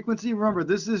 relative frequency, remember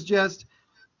this is just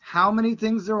how many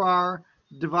things there are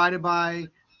divided by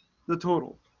the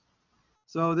total.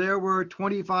 So there were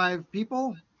 25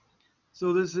 people.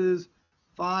 So this is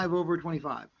 5 over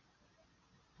 25.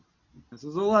 This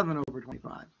is 11 over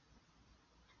 25.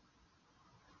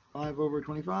 5 over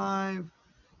 25.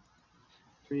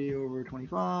 3 over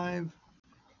 25.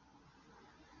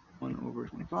 1 over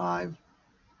 25.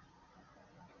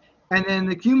 And then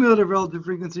the cumulative relative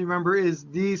frequency, remember, is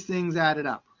these things added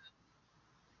up.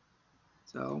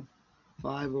 So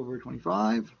 5 over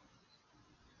 25.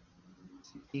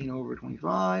 16 over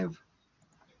 25.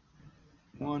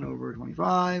 1 over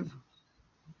 25.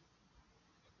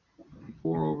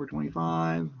 4 over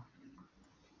 25.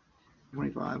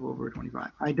 25 over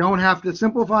 25. I don't have to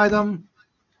simplify them.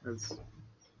 That's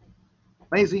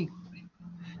lazy.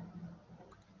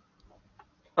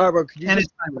 All right, bro. Could you And just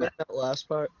it's fine with explain that last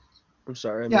part? I'm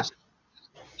sorry, I Yeah. missed.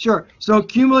 Sure. So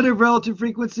cumulative relative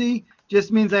frequency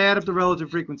just means I add up the relative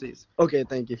frequencies. Okay,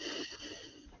 thank you.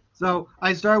 So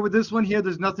I start with this one here.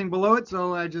 There's nothing below it,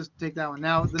 so I just take that one.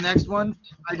 Now the next one,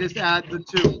 I just add the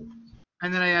 2,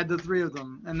 and then I add the 3 of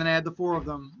them, and then I add the 4 of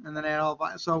them, and then I add all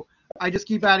 5. So I just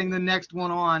keep adding the next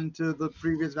one on to the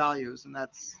previous values, and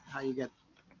that's how you get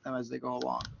them as they go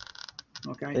along.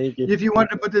 Okay. Thank you. If you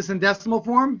wanted to put this in decimal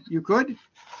form, you could,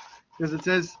 because it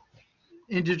says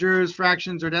integers,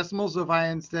 fractions, or decimals. So if I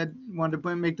instead wanted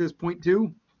to make this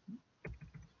 0.2,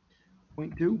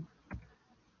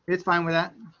 it's fine with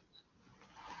that.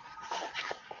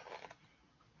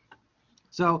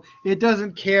 So it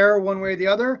doesn't care one way or the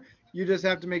other. You just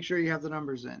have to make sure you have the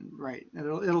numbers in right.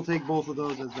 It'll take both of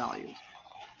those as values.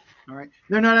 All right.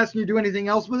 They're not asking you to do anything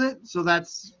else with it, so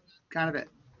that's kind of it.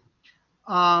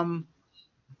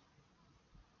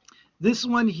 This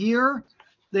one here,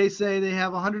 they say they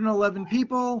have 111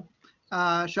 people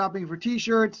shopping for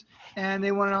T-shirts, and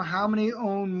they want to know how many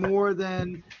own more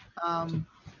than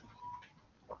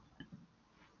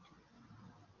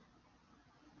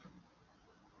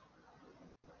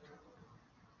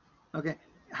okay,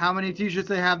 how many T-shirts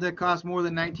they have that cost more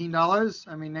than $19.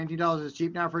 I mean, $19 is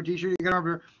cheap now for a T-shirt. You gotta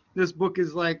remember, this book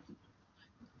is like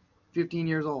 15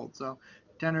 years old, so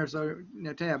 10 or so,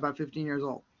 about 15 years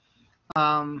old.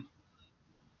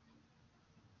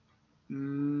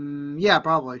 Yeah,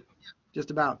 probably,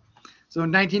 just about. So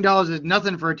 $19 is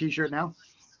nothing for a T-shirt now.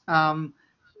 And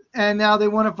now they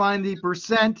want to find the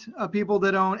percent of people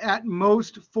that own at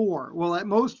most 4. Well, at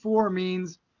most 4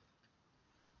 means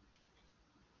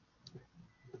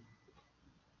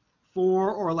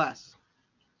 4 or less.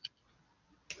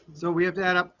 So we have to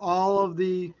add up all of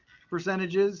the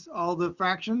percentages, all the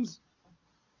fractions,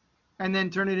 and then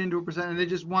turn it into a percent. And they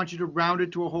just want you to round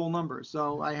it to a whole number.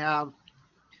 So I have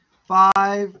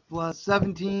 5 plus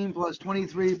 17 plus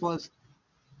 23 plus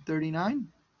 39.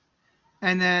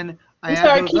 And then I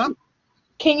add those up.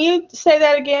 Can you say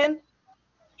that again?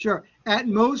 Sure. At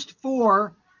most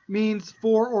 4 means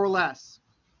 4 or less.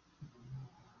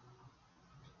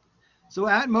 So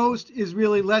at most is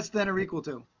really less than or equal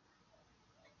to.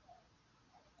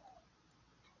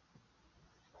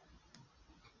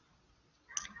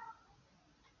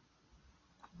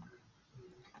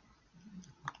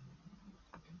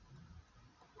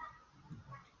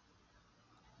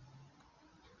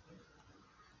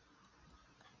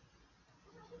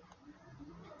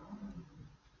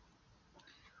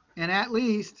 And at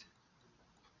least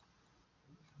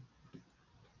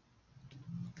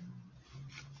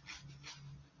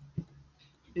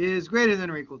is greater than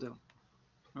or equal to.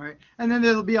 All right. And then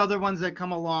there'll be other ones that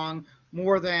come along,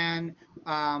 more than,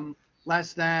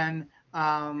 less than,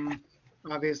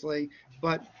 obviously.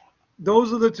 But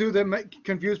those are the two that might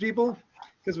confuse people,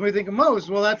 because when we think of most,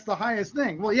 well, that's the highest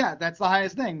thing. Well, yeah, that's the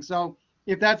highest thing. So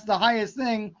if that's the highest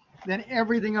thing, then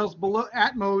everything else below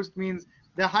at most means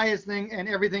the highest thing, and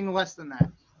everything less than that.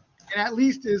 And at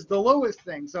least is the lowest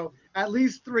thing. So at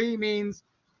least 3 means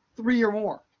 3 or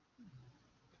more.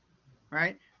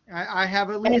 Right? I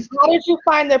have at least. And how did you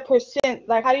find the percent?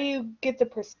 Like, how do you get the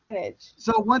percentage?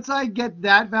 So once I get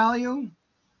that value,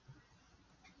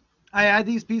 I add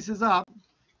these pieces up.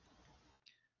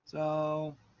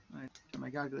 So I turn my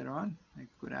calculator on. I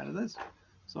quit out of this.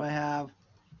 So I have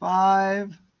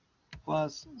 5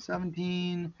 plus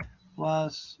 17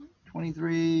 plus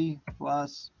 23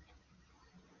 plus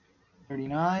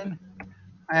 39.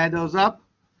 I add those up.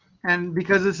 And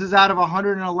because this is out of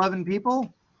 111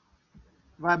 people,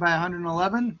 divide by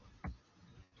 111,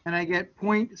 and I get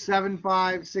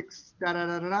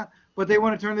 0.756, but they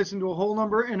want to turn this into a whole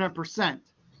number in a percent.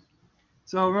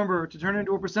 So remember, to turn it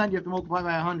into a percent, you have to multiply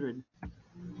by 100.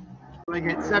 So I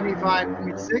get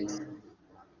 75.6,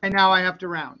 and now I have to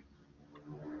round.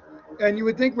 And you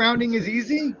would think rounding is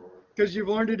easy because you've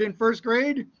learned it in first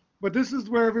grade, but this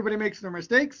is where everybody makes their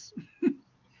mistakes.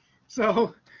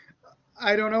 So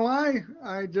I don't know why.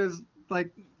 I just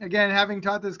like, again, having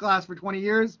taught this class for 20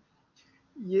 years,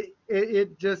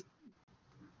 it just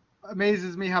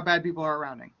amazes me how bad people are at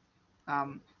rounding.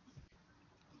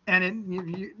 And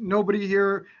nobody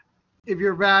here, if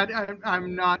you're bad,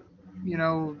 I'm not,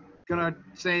 gonna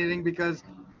say anything, because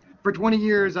for 20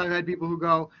 years I've had people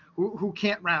who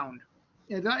can't round.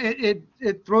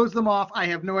 It throws them off. I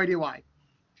have no idea why.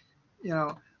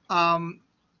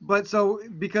 But so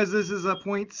because this is a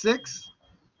 0.6,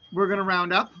 we're gonna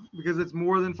round up because it's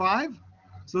more than 5.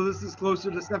 So this is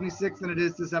closer to 76 than it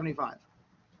is to 75.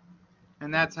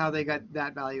 And that's how they got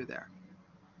that value there.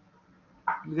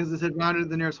 Because it had rounded to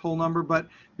the nearest whole number, but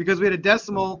because we had a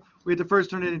decimal, we had to first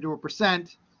turn it into a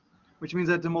percent, which means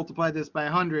I have to multiply this by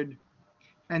 100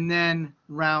 and then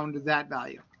round that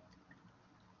value.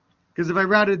 Because if I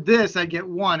rounded this, I'd get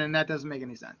 1, and that doesn't make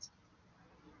any sense.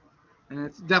 And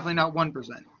it's definitely not 1%.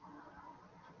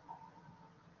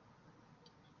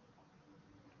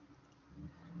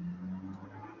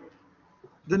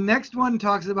 The next one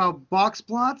talks about box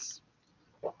plots.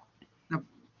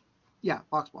 Yeah,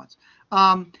 box plots.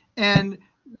 And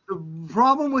the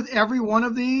problem with every one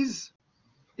of these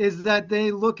is that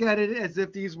they look at it as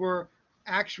if these were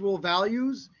actual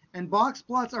values, and box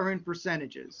plots are in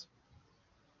percentages.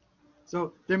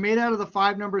 So they're made out of the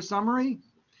 5-number summary,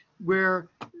 where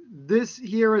this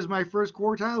here is my first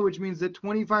quartile, which means that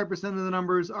 25% of the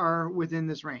numbers are within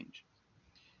this range.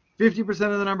 50%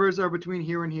 of the numbers are between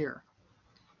here and here.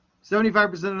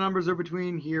 75% of the numbers are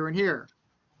between here and here.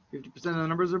 50% of the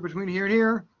numbers are between here and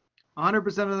here. 100%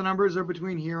 of the numbers are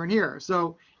between here and here.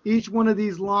 So each one of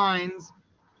these lines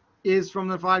is from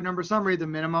the 5-number summary: the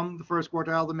minimum, the first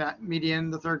quartile, the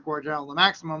median, the third quartile, the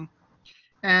maximum.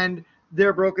 And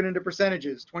they're broken into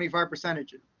percentages, 25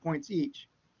 percentage points each.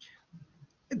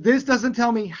 This doesn't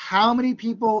tell me how many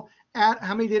people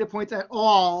how many data points at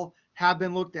all have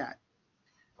been looked at.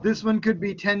 This one could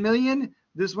be 10 million.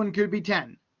 This one could be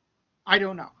 10. I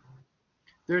don't know.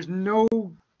 There's no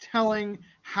telling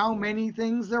how many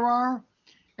things there are.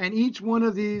 And each one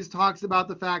of these talks about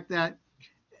the fact that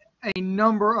a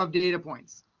number of data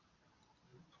points.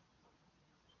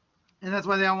 And that's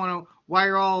why they all want to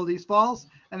wire all of these false.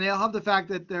 And they all have the fact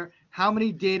that they're how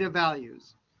many data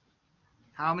values.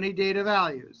 How many data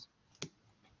values?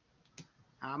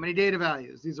 How many data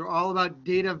values? These are all about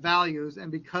data values.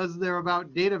 And because they're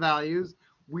about data values,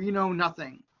 we know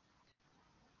nothing.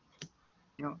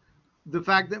 The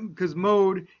fact that, because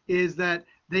mode is that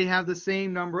they have the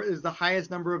same number, is the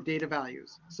highest number of data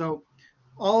values. So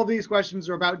all of these questions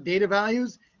are about data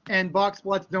values, and box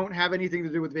plots don't have anything to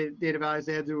do with data values.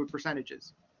 They have to do with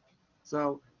percentages.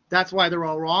 So that's why they're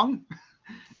all wrong.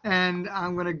 And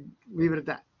I'm going to leave it at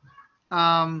that.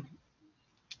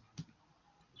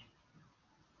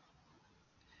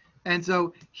 And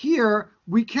so here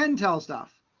we can tell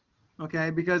stuff,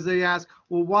 okay? Because they ask,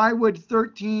 well, why would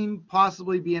 13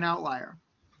 possibly be an outlier?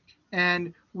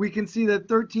 And we can see that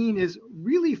 13 is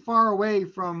really far away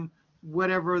from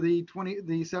whatever the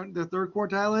third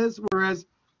quartile is, whereas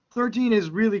 13 is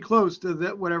really close to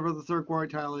whatever the third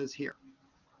quartile is here.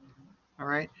 All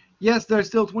right. Yes, there's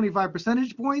still 25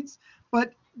 percentage points,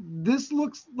 but this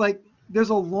looks like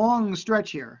there's a long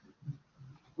stretch here,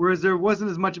 whereas there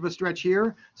wasn't as much of a stretch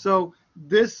here. So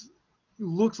this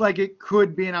looks like it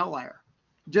could be an outlier,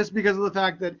 just because of the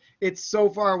fact that it's so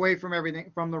far away from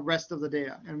everything, from the rest of the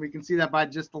data. And we can see that by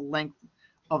just the length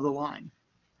of the line.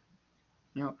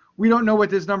 We don't know what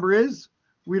this number is.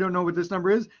 We don't know what this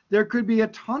number is. There could be a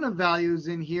ton of values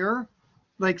in here,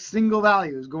 like single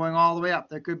values going all the way up.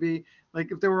 There could be,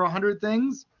 like, if there were 100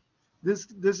 things, this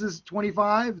is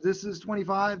 25, this is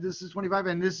 25, this is 25,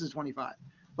 and this is 25.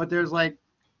 But there's like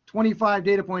 25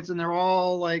 data points, and they're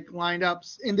all like lined up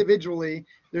individually.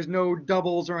 There's no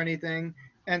doubles or anything.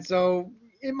 And so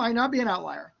it might not be an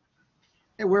outlier.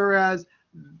 Whereas,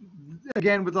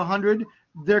 again, with 100,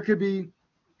 there could be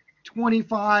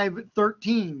 25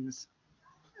 13s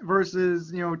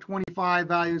versus 25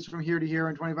 values from here to here,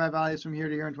 and 25 values from here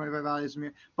to here, and 25 values from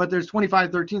here. But there's 25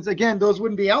 13s. Again, those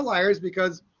wouldn't be outliers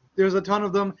because there's a ton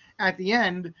of them at the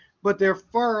end, but they're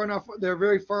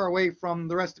very far away from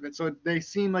the rest of it. So they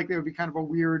seem like they would be kind of a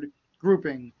weird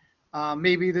grouping.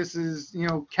 Maybe this is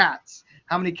cats.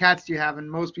 How many cats do you have? And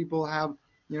most people have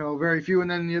very few, and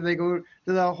then they go to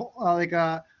the like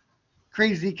a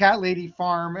crazy cat lady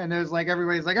farm, and there's like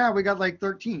everybody's like, we got like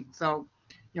 13. So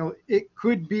it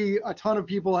could be a ton of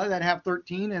people that have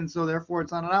 13, and so therefore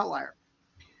it's not an outlier.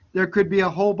 There could be a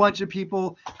whole bunch of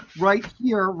people right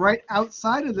here, right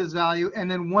outside of this value, and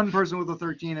then one person with a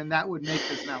 13, and that would make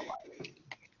this an outlier.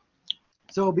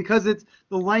 So because it's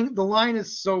the line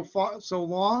is so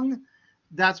long,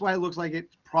 That's why it looks like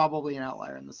it's probably an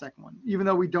outlier in the second one, even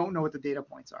though we don't know what the data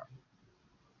points are.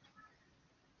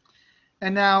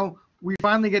 And now we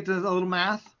finally get to a little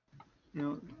math. You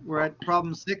know, we're at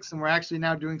problem 6, and we're actually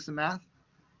now doing some math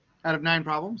out of 9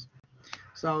 problems.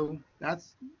 So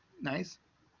that's nice.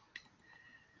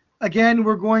 Again,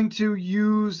 we're going to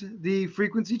use the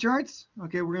frequency charts.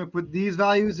 Okay, we're going to put these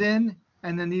values in,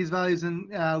 and then these values in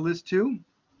list 2.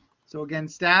 So again,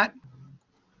 stat,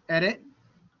 edit.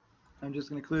 I'm just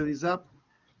going to clear these up.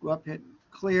 Go up, hit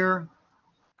clear.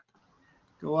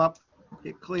 Go up,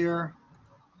 hit clear.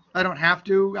 I don't have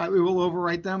to. We will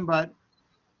overwrite them, but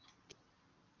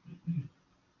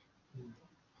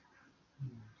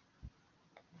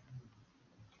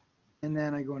and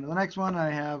then I go into the next one. I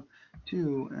have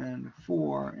 2 and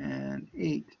 4 and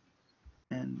 8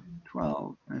 and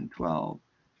 12 and 12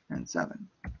 and 7.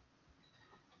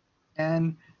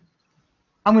 And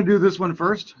I'm going to do this one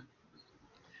first.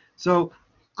 So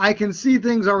I can see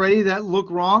things already that look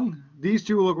wrong. These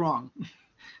two look wrong.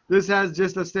 This has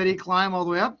just a steady climb all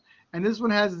the way up. And this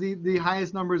one has the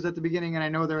highest numbers at the beginning, and I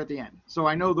know they're at the end. So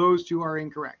I know those two are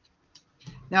incorrect.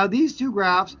 Now these two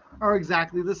graphs are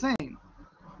exactly the same.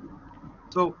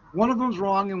 So one of them's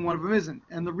wrong and one of them isn't.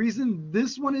 And the reason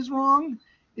this one is wrong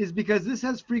is because this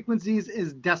has frequencies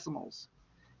as decimals.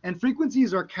 And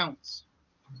frequencies are counts.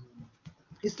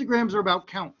 Histograms are about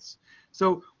counts.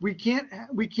 So we can't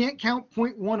count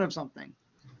 0.1 of something.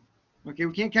 Okay,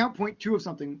 we can't count 0.2 of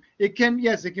something. It can,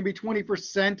 yes, it can be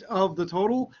 20% of the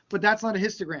total, but that's not a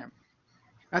histogram.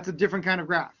 That's a different kind of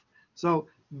graph. So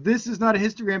this is not a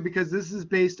histogram because this is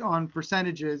based on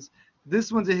percentages.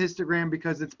 This one's a histogram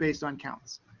because it's based on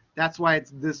counts. That's why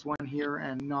it's this one here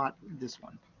and not this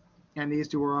one. And these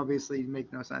two are obviously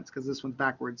make no sense because this one's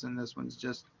backwards and this one's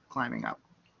just climbing up.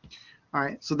 All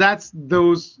right, so that's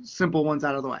those simple ones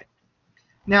out of the way.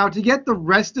 Now to get the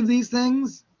rest of these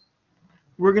things,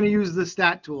 we're going to use the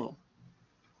stat tool.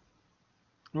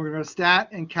 We're going to go to stat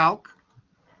and calc.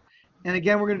 And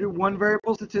again, we're going to do one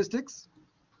variable statistics.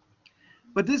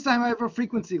 But this time I have a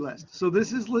frequency list. So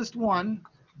this is list 1.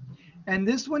 And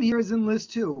this one here is in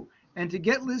list 2. And to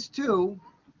get list 2,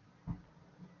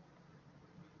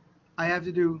 I have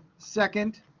to do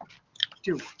second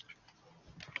 2.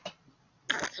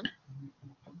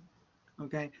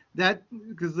 Okay, that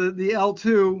because the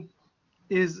L2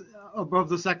 is above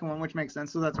the second one, which makes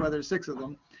sense. So that's why there's 6 of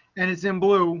them. And it's in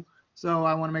blue. So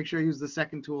I want to make sure I use the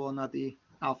second tool and not the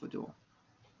alpha tool,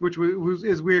 which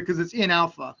is weird because it's in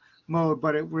alpha mode,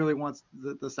 but it really wants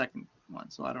the second one.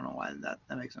 So I don't know why that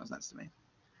makes no sense to me.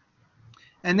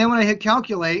 And then when I hit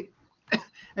calculate,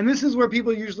 and this is where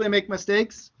people usually make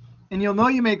mistakes, and you'll know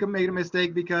you made a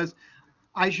mistake because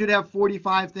I should have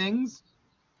 45 things.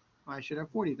 I should have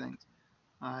 40 things.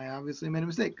 I obviously made a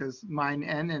mistake because mine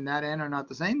n and that n are not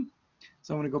the same.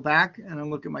 So I'm going to go back and I'll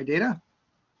look at my data.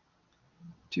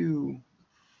 2,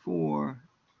 4.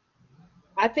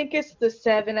 I think it's the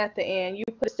 7 at the end. You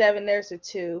put 7, there's a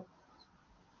 2.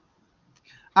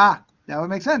 Ah, that would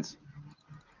make sense.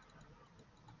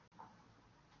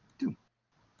 2.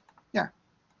 Yeah.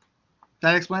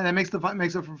 That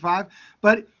makes it for 5.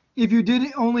 But if you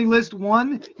did only list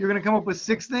 1, you're going to come up with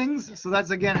 6 things. So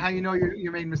that's again how you know you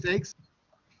made mistakes.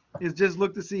 Is just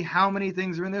look to see how many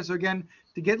things are in there. So again,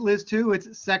 to get list 2,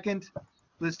 it's second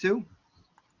list 2,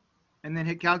 and then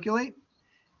hit calculate,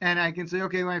 and I can say,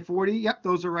 okay, my 40, yep,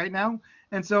 those are right now.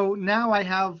 And so now I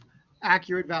have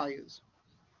accurate values.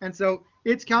 And so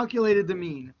it's calculated the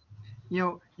mean. You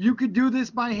know, you could do this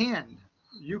by hand.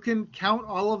 You can count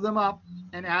all of them up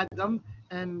and add them,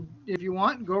 and if you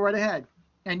want, go right ahead.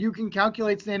 And you can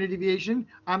calculate standard deviation.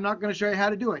 I'm not going to show you how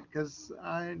to do it because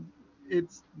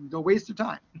it's a waste of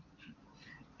time.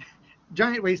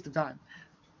 Giant waste of time.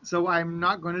 So I'm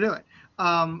not going to do it.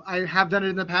 I have done it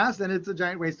in the past, and it's a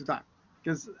giant waste of time.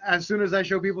 Because as soon as I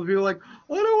show people are like,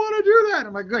 I don't want to do that.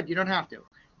 I'm like, good, you don't have to.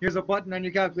 Here's a button on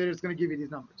your calculator. It's going to give you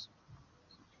these numbers.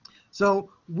 So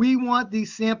we want the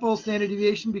sample standard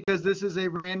deviation because this is a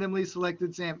randomly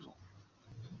selected sample.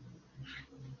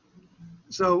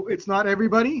 So it's not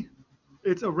everybody.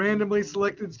 It's a randomly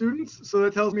selected students. So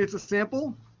that tells me it's a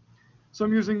sample. So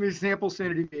I'm using the sample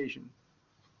standard deviation.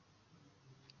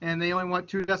 And they only want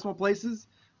 2 decimal places.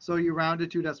 So you round to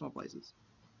 2 decimal places.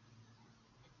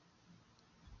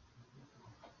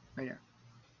 Right here.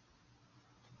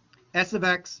 S of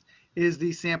x is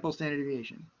the sample standard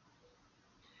deviation.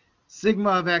 Sigma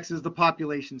of x is the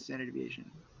population standard deviation.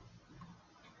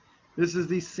 This is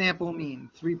the sample mean,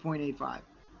 3.85.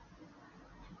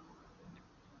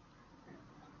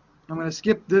 I'm going to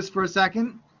skip this for a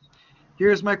second.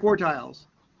 Here's my quartiles.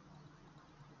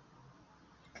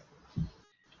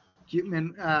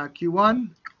 Q1,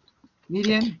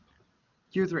 median,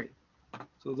 Q3.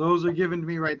 So those are given to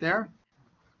me right there.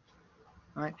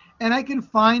 All right, and I can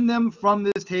find them from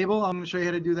this table. I'm going to show you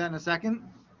how to do that in a second.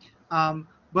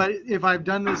 But if I've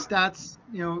done the stats,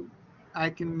 I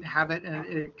can have it and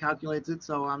it calculates it.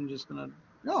 So I'm just going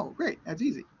to, oh, great, that's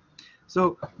easy.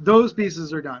 So those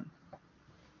pieces are done.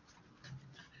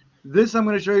 This I'm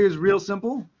going to show you is real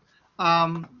simple.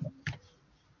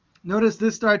 Notice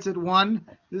this starts at 1,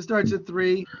 this starts at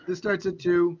 3, this starts at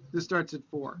 2, this starts at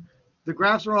 4. The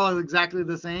graphs are all exactly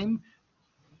the same.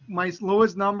 My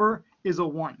lowest number is a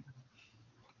 1.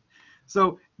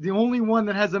 So the only one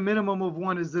that has a minimum of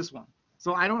 1 is this one.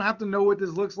 So I don't have to know what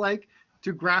this looks like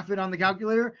to graph it on the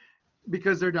calculator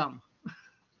because they're dumb.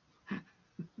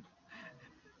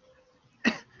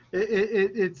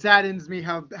 It saddens me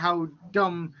how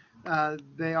dumb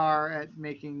they are at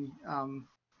making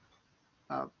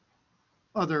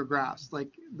other graphs. Like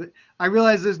I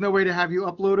realize there's no way to have you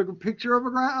upload a picture of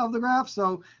the graph,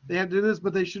 so they have to do this,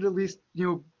 but they should at least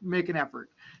make an effort,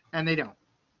 and they don't.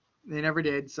 They never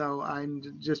did. So I'm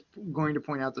just going to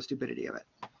point out the stupidity of it.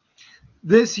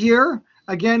 This here,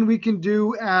 again, we can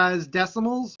do as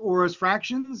decimals or as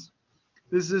fractions.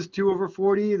 This is 2 over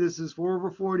 40. This is 4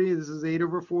 over 40. This is 8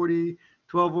 over 40,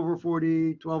 12 over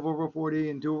 40, 12 over 40,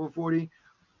 and 2 over 40.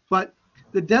 But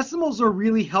the decimals are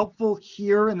really helpful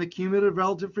here in the cumulative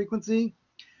relative frequency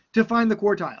to find the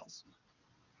quartiles.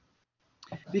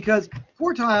 Because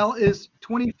quartile is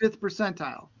 25th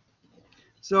percentile.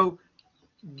 So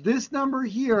this number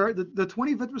here, the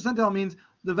 25th percentile means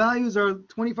the values are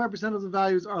 25% of the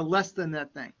values are less than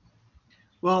that thing.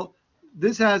 Well,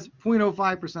 this has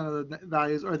 0.05% of the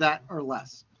values are that or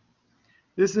less.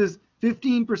 This is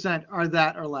 15% are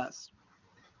that or less.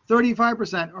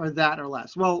 35% are that or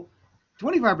less. Well,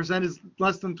 25% is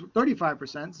less than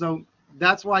 35%, so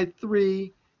that's why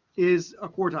 3 is a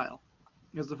quartile,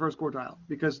 is the first quartile,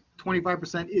 because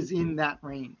 25% is in that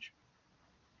range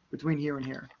between here and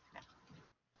here.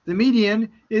 The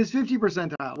median is 50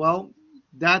 percentile. Well,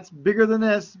 that's bigger than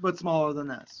this, but smaller than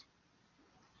this.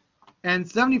 And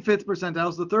 75th percentile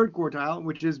is the third quartile,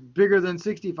 which is bigger than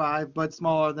 65, but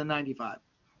smaller than 95.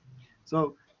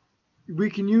 So we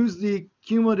can use the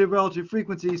cumulative relative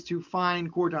frequencies to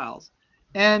find quartiles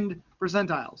and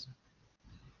percentiles.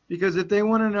 Because if they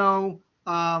want to know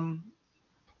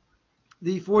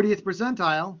the 40th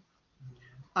percentile,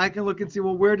 I can look and see,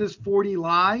 well, where does 40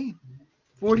 lie?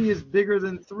 40 is bigger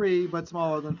than 3, but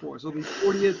smaller than 4. So the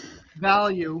 40th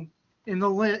value in the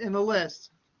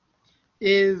list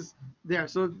is there.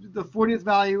 So the 40th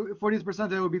value, 40th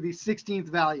percentile would be the 16th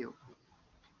value.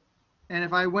 And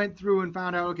if I went through and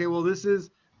found out, okay, well, this is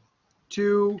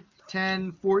 2,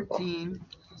 10, 14,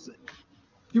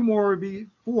 2 more would be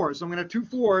 4. So I'm going to have 2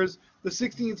 4s. The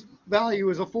 16th value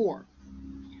is a 4.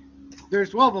 There's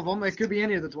 12 of them. It could be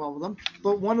any of the 12 of them.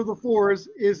 But one of the 4s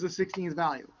is the 16th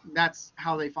value. That's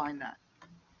how they find that.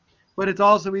 But it's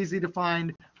also easy to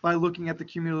find by looking at the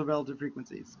cumulative relative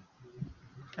frequencies.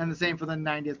 And the same for the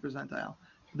 90th percentile.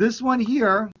 This one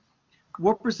here,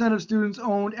 what percent of students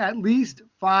owned at least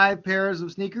 5 pairs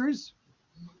of sneakers?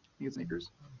 I think it's sneakers.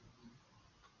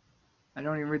 I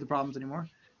don't even read the problems anymore.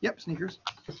 Yep, sneakers.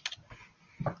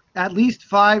 At least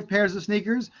 5 pairs of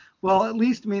sneakers. Well, at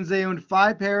least means they owned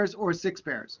 5 pairs or 6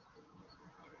 pairs.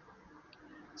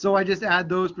 So I just add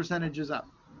those percentages up.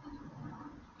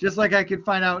 Just like I could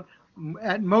find out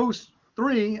at most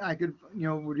 3, I could,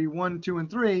 would be 1, 2,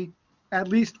 and 3. At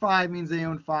least 5 means they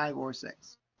own 5 or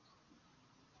 6.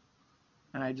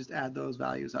 And I just add those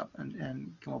values up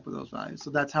and come up with those values. So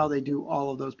that's how they do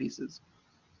all of those pieces.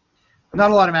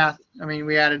 Not a lot of math. I mean,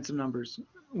 we added some numbers.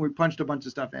 We punched a bunch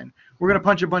of stuff in. We're going to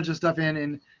punch a bunch of stuff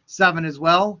in 7 as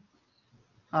well.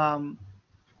 And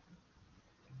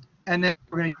then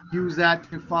we're going to use that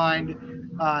to find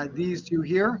these two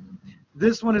here.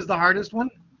 This one is the hardest one.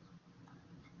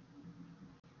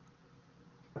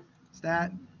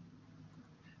 Stat.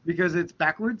 Because it's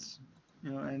backwards,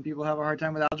 and people have a hard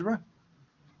time with algebra.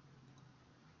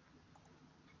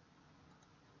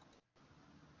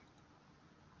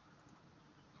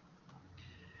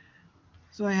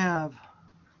 So I have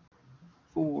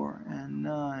 4 and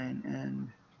 9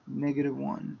 and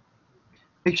 -1.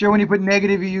 Make sure when you put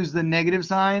negative, you use the negative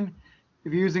sign.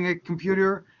 If you're using a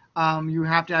computer, you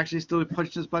have to actually still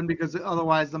push this button because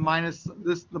otherwise the minus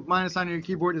sign on your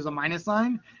keyboard is a minus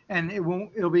sign, and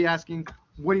it'll be asking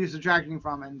what are you subtracting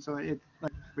from, and so it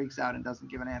like freaks out and doesn't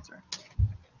give an answer.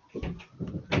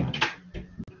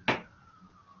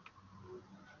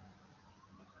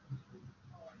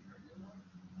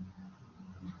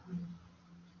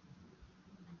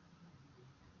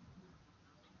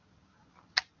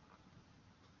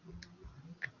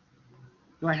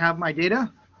 do I have my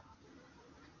data?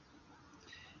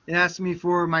 It asks me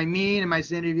for my mean and my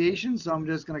standard deviation, so I'm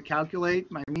just going to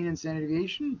calculate my mean and standard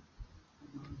deviation.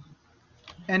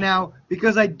 And now,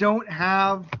 because I don't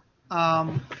have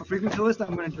a frequency list,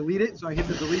 I'm going to delete it. So I hit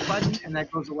the delete button, and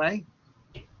that goes away.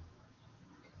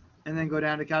 And then go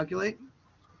down to calculate.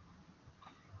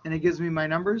 And it gives me my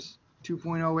numbers,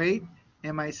 2.08,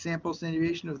 and my sample standard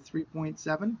deviation of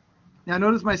 3.7. Now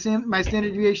notice my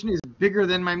standard deviation is bigger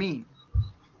than my mean.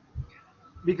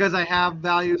 Because I have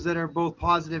values that are both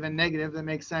positive and negative, that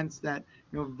makes sense that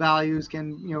values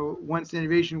can, one standard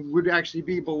deviation would actually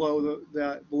be below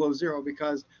below 0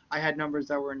 because I had numbers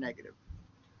that were negative.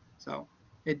 So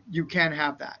you can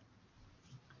have that.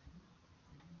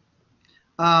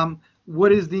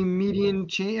 What is the median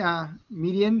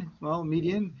median? Well,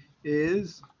 median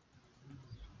is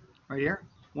right here,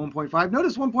 1.5.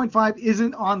 Notice 1.5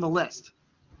 isn't on the list.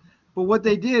 But what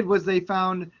they did was they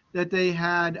found that they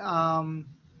had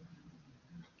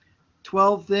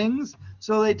 12 things.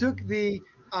 So they took the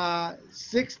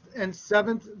 6th and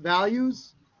 7th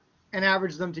values and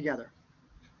averaged them together.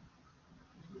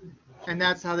 And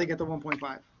that's how they get the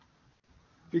 1.5.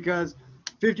 Because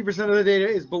 50% of the data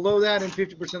is below that and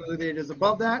 50% of the data is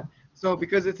above that. So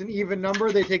because it's an even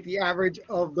number, they take the average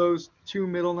of those two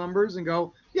middle numbers and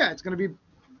go, yeah, it's going to be,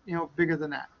 bigger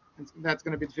than that. That's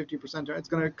going to be the 50%. It's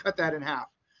going to cut that in half.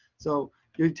 So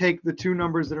you take the two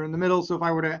numbers that are in the middle. So if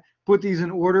I were to put these in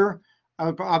order, I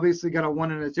would obviously get a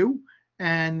 1 and a 2,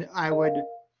 and I would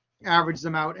average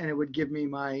them out, and it would give me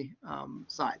my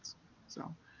sides.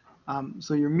 So,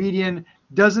 so your median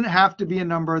doesn't have to be a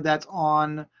number that's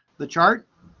on the chart,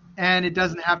 and it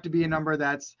doesn't have to be a number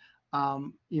that's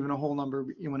even a whole number.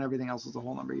 When everything else is a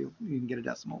whole number, you can get a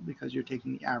decimal because you're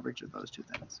taking the average of those two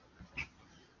things.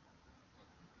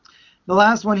 The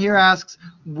last one here asks,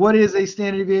 what is a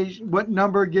standard deviation? What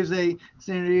number gives a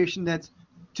standard deviation that's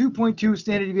 2.2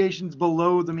 standard deviations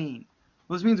below the mean?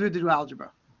 Well, this means we have to do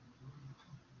algebra.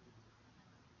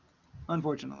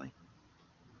 Unfortunately,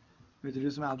 we have to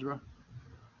do some algebra.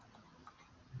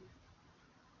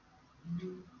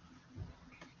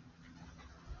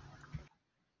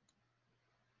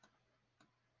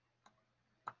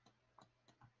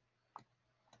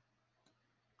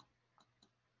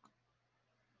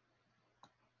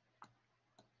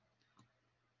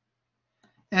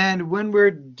 And when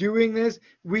we're doing this,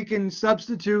 we can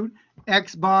substitute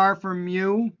X bar for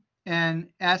mu and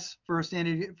S for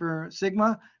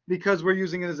sigma because we're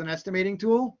using it as an estimating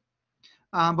tool.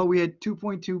 But we had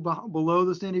 2.2 below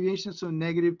the standard deviation, so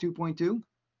negative 2.2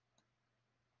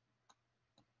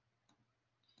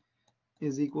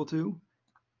 is equal to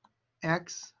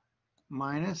X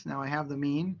minus, now I have the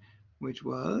mean, which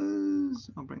was,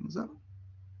 I'll bring this up,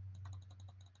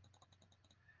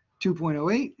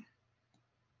 2.08.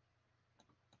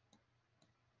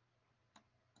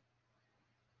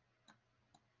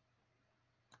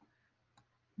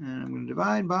 And I'm going to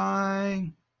divide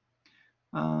by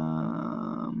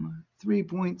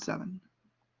 3.7.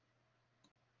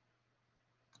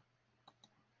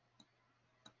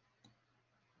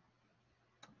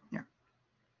 Yeah.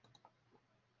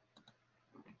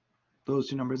 Those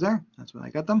two numbers there, that's when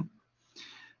I got them.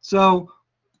 So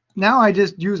now I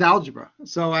just use algebra.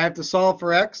 So I have to solve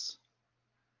for X.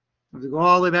 I have to go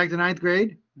all the way back to 9th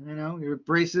grade, your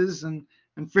braces and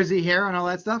frizzy hair and all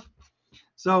that stuff.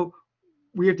 So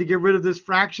we have to get rid of this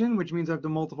fraction, which means I have to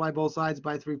multiply both sides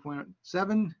by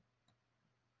 3.7.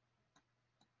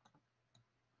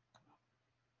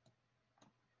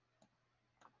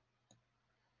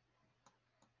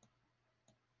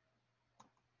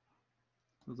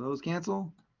 So those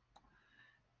cancel.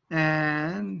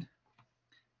 And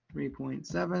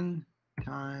 3.7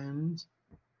 times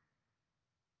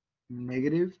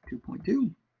negative 2.2.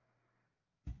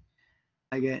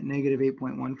 I get negative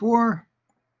 8.14.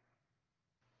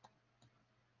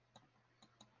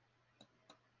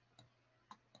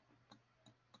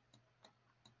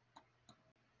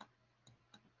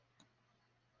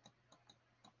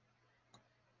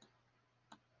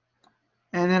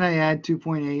 And then I add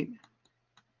 2.8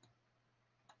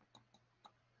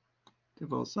 to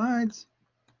both sides.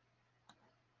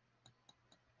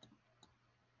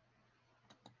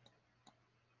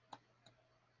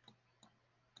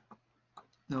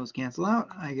 Those cancel out.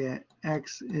 I get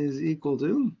X is equal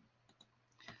to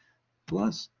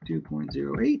plus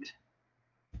 2.08.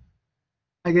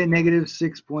 I get negative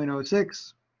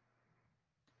 6.06.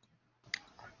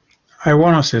 I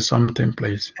want to say something,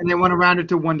 please. And they want to round it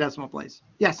to 1 decimal place.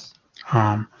 Yes.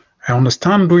 I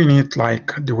understand doing it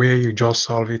like the way you just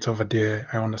solve it over there.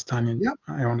 I understand it. Yep.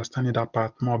 I understand that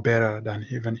part more better than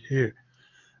even here,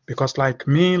 because like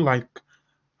me, like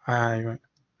I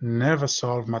never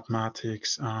solve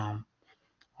mathematics on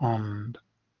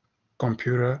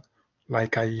computer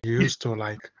like I used to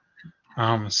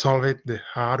solve it the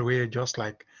hard way, just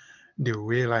like the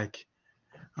way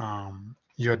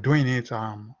you're doing it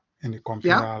in the Yeah,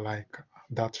 computer, like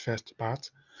that first part.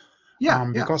 yeah,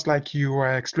 yeah. Because like you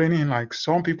were explaining, like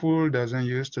some people doesn't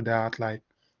used to that, like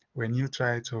when you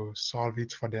try to solve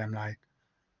it for them like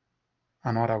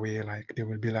another way, like they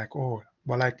will be like, oh,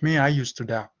 but like me, I used to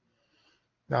that.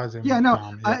 That's Yeah,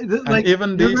 no, yeah. And like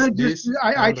even you're this gonna just, this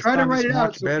I I try to understand write this it out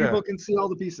much so people better. can see all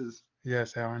the pieces.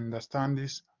 Yes, I understand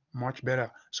this much better.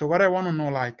 So what I want to know,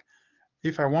 like,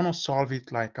 if I want to solve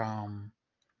it like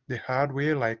the hard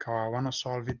way, like how I want to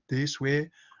solve it this way,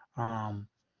 um,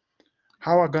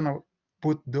 how I gonna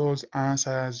put those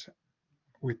answers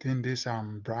within these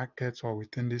brackets or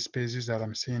within these spaces that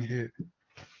I'm seeing here?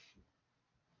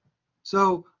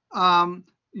 So,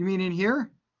 you mean in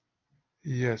here?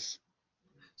 Yes.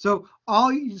 So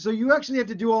so you actually have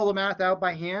to do all the math out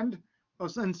by hand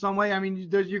in some way. I mean,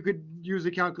 you could use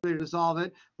a calculator to solve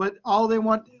it, but all they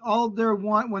want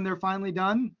when they're finally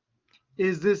done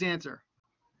is this answer,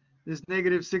 this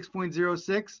negative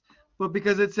 6.06. But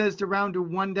because it says to round to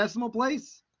one decimal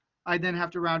place, I then have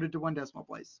to round it to one decimal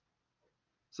place.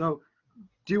 So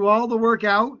do all the work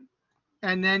out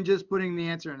and then just putting the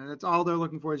answer in. And that's all they're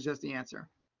looking for is just the answer.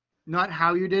 Not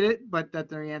how you did it, but that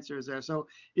their answer is there. So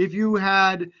if you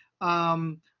had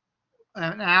an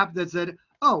app that said,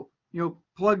 oh,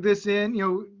 plug this in,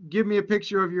 give me a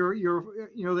picture of your,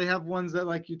 they have ones that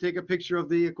like you take a picture of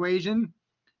the equation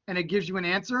and it gives you an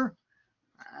answer.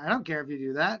 I don't care if you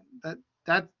do that.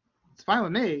 That's fine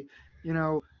with me.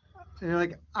 You're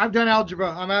like, I've done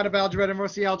algebra. I'm out of algebra. I never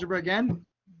see algebra again.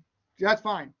 That's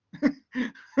fine.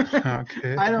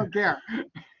 Okay. I don't care.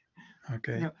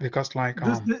 Okay. Because like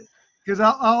This because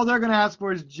all they're going to ask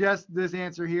for is just this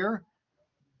answer here,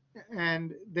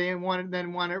 and they want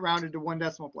it rounded to one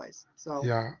decimal place. So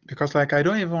yeah, because like I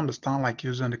don't even understand like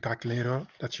using the calculator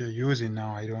that you're using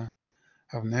now.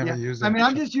 I've never yeah, used I a mean,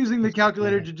 I'm just using the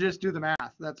calculator calculator. to just do the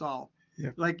math. That's all.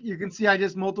 Yep. Like you can see, I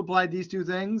just multiplied these two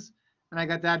things, and I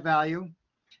got that value.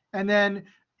 And then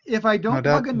if I No, don't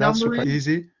plug a that's number super in,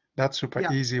 easy. That's super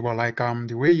yeah. easy. But like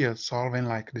the way you're solving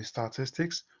like the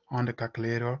statistics on the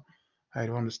calculator, I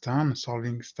don't understand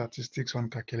solving statistics on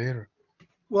calculator.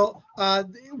 Well,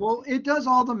 it does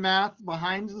all the math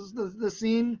behind the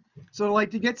scene. So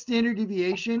like to get standard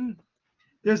deviation,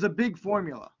 there's a big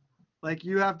formula. Like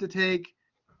you have to take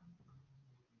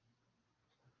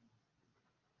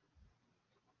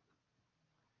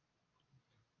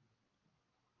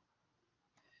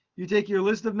your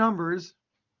list of numbers.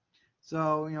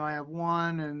 So, I have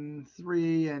 1 and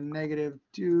 3 and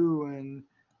 -2 and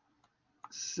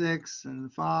 6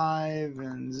 and 5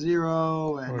 and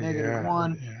 0 and Oh yeah,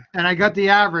 -1, yeah. and I got the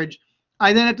average.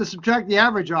 I then have to subtract the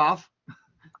average off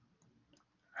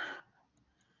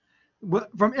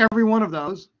from every one of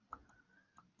those.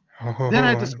 Then I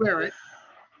have to Oh, square it.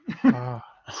 ah.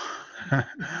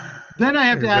 Then I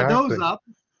have to add those Exactly, up.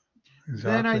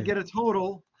 Then I exactly. get a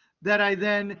total that I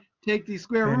then take the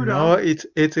square I root know of.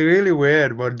 it's really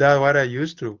weird, but that's what I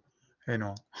used to, you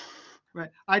know. Right.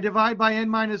 I divide by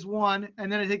n-1,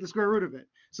 and then I take the square root of it.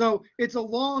 So it's a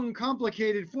long,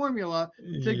 complicated formula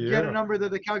to get a Yeah. number that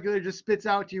the calculator just spits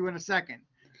out to you in a second.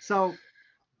 So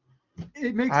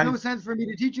it makes no And sense for me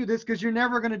to teach you this because you're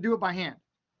never going to do it by hand.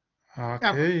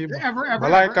 Ever. okay, Ever, but ever,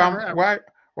 like ever, ever, ever.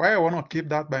 why I wanna keep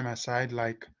that by my side,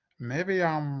 like maybe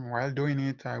while doing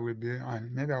it I will be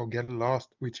maybe I'll get lost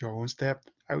with your own step.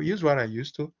 I will use what I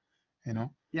used to, you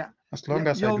know, Yeah. as Yeah. long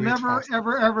as I You'll do it never, fast.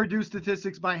 ever, ever do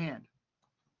statistics by hand.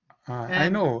 I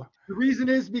And know. the reason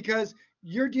is because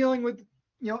you're dealing with,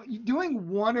 doing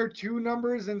one or two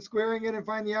numbers and squaring it and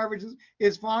find the averages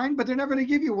is fine, but they're never going to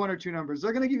give you one or two numbers.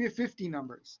 They're going to give you 50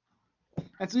 numbers.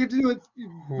 And so you have to do it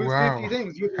with 50 Wow.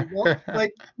 things.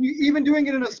 Even doing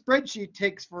it in a spreadsheet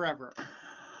takes forever.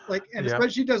 And the Yep.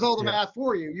 spreadsheet does all the Yep. math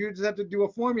for you. You just have to do a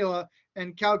formula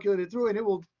and calculate it through, and it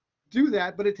will do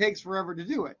that, but it takes forever to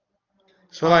do it.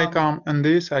 So like in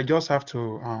this I just have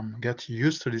to get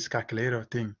used to this calculator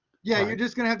thing, Yeah, you're right?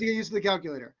 just going to have to get used to the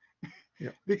calculator.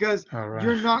 Yep. Because All right.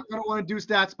 you're not going to want to do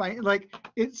stats by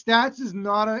stats is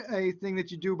not a thing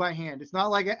that you do by hand. It's not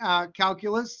like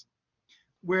calculus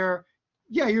where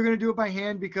you're going to do it by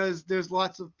hand because there's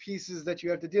lots of pieces that you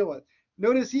have to deal with.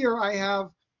 Notice here I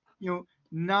have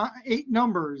not 8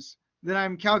 numbers that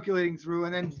I'm calculating through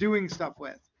and then doing stuff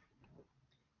with.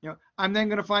 I'm then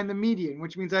going to find the median,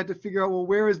 which means I have to figure out, well,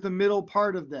 where is the middle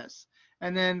part of this?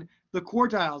 And then the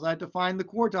quartiles, I have to find the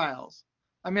quartiles.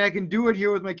 I mean, I can do it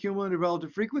here with my cumulative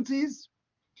relative frequencies,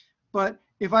 But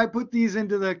if I put these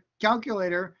into the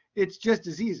calculator, it's just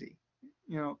as easy,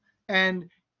 and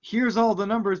here's all the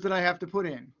numbers that I have to put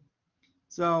in.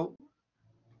 So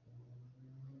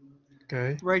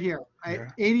Okay. right here,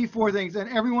 Yeah. 84 things, and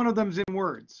every one of them's in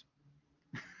words.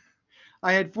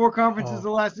 I had 4 conferences that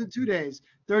Oh, lasted 2 days,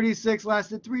 36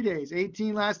 lasted 3 days,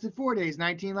 18 lasted 4 days,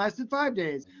 19 lasted 5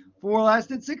 days, 4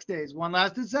 lasted 6 days, 1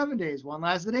 lasted 7 days, 1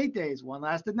 lasted 8 days, 1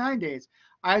 lasted 9 days.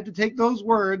 I had to take those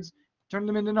words, turn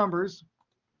them into numbers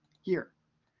here.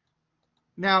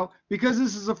 Now, because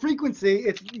this is a frequency,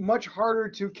 it's much harder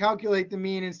to calculate the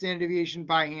mean and standard deviation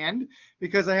by hand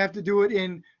because I have to do it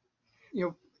in,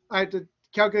 I have to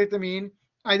calculate the mean.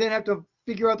 I then have to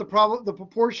figure out the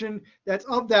proportion that's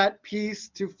of that piece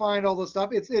to find all the stuff.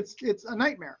 It's a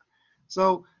nightmare.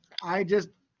 So I just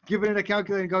give it in a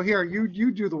calculator and go, here, you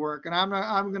do the work, and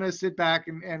I'm gonna sit back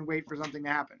and wait for something to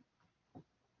happen.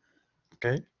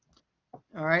 okay.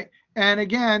 All right. And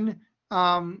again,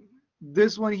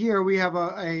 this one here, we have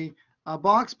a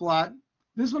box plot.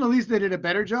 This one, at least they did a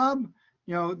better job.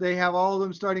 They have all of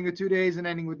them starting with 2 days and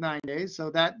ending with 9 days. So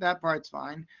that part's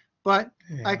fine. But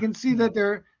I Yeah. can see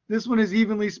that this one is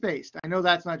evenly spaced. I know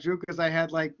that's not true because I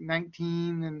had like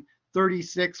 19 and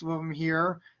 36 of them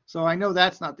here. So I know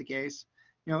that's not the case.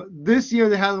 This year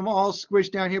they have them all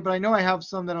squished down here, but I know I have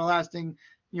some that are lasting,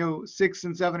 6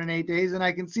 and 7 and 8 days. And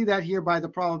I can see that here by the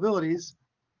probabilities.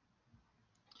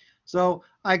 So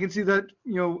I can see that,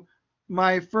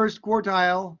 my first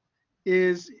quartile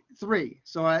is 3.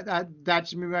 So that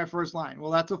should be my first line.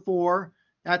 Well, that's a 4.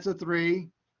 That's a 3.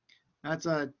 That's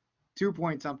a 2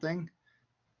 point something.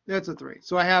 That's a 3.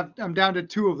 So I'm down to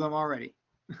 2 of them already.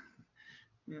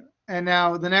 And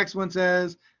now the next one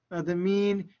says the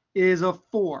mean is a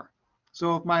 4.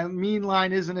 So if my median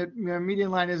line isn't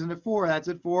at 4, that's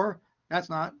at 4. That's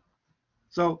not.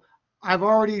 So I've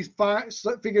already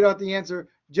figured out the answer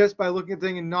just by looking at the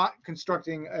thing and not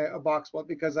constructing a box plot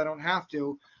because I don't have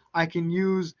to. I can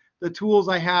use the tools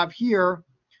I have here,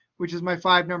 which is my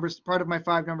 5 numbers, part of my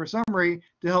 5 number summary,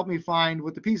 to help me find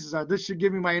what the pieces are. This should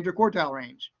give me my interquartile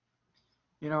range.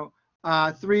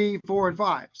 3, 4, and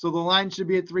 5. So the line should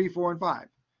be at 3, 4, and 5.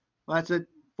 Well, that's at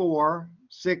 4,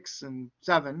 6, and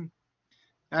 7.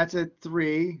 That's at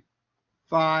 3,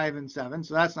 5, and 7.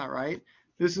 So that's not right.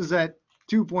 This is at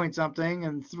 2 point something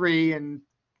and 3 and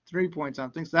 3 point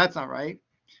something. So that's not right.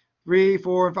 3,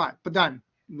 4, and 5. But done.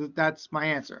 That's my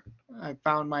answer. I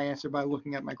found my answer by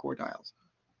looking at my quartiles.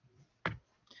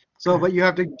 So, Okay. but you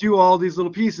have to do all these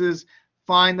little pieces,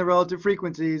 find the relative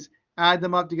frequencies, add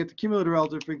them up to get the cumulative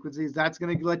relative frequencies. That's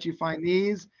going to let you find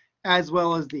these as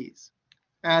well as these,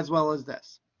 as well as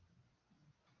this.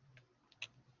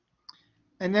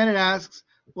 And then it asks,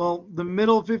 well, the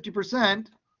middle 50%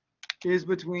 is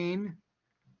between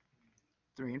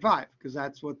 3 and 5 because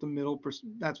that's what the middle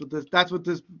that's what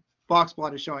this box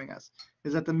plot is showing us,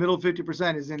 is that the middle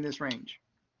 50% is in this range.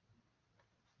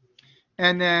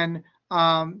 And then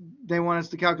they want us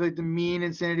to calculate the mean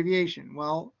and standard deviation.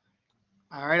 Well,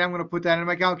 all right, I'm going to put that in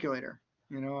my calculator.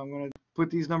 I'm going to put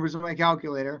these numbers in my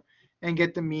calculator and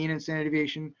get the mean and standard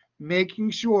deviation,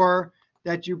 making sure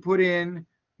that you put in,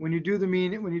 when you do the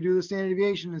mean, when you do the standard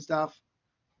deviation and stuff,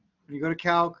 when you go to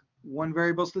calc, one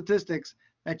variable statistics,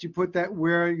 that you put that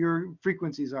where your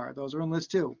frequencies are. Those are in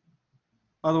list 2.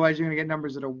 Otherwise, you're going to get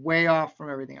numbers that are way off from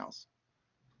everything else.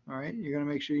 All right, you're going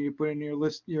to make sure you put in your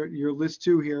list, your list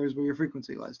 2 here is where your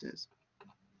frequency list is.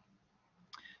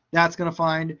 That's going to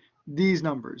find these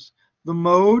numbers. The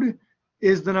mode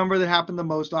is the number that happened the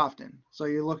most often. So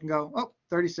you look and go, oh,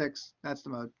 36, that's the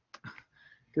mode.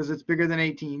 Because it's bigger than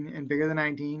 18 and bigger than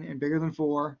 19 and bigger than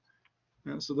 4.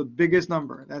 So the biggest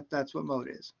number, that's what mode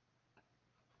is.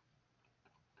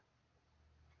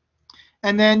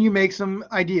 And then you make some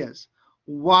ideas.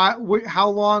 How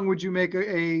long would you make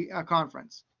a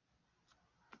conference?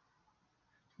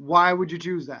 Why would you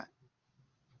choose that?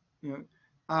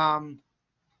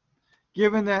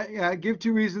 Given that, give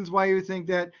 2 reasons why you think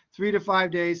that 3 to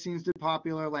 5 days seems to be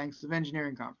popular lengths of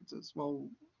engineering conferences. Well,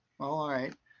 all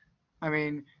right. I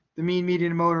mean, the mean,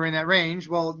 median, and mode are in that range.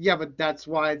 Well, yeah, but that's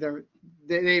why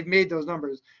they've made those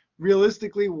numbers.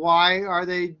 Realistically, why are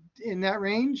they in that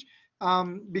range?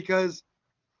 Because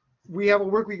we have a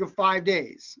work week of 5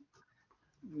 days.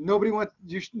 Nobody wants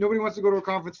to go to a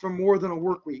conference for more than a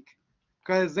work week,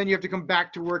 because then you have to come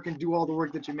back to work and do all the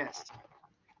work that you missed,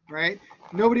 right?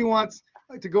 Nobody wants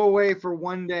to go away for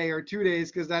 1 day or 2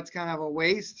 days because that's kind of a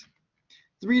waste.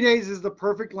 3 days is the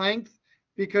perfect length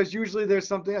because usually there's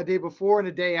something a day before and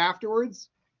a day afterwards,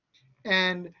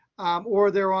 and or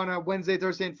they're on a Wednesday,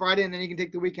 Thursday, and Friday, and then you can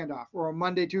take the weekend off, or a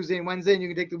Monday, Tuesday, and Wednesday, and you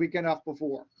can take the weekend off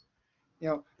before.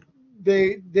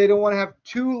 they don't want to have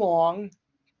too long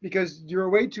because you're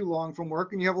away too long from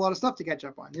work and you have a lot of stuff to catch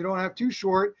up on. You don't want to have too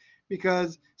short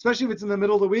because, especially if it's in the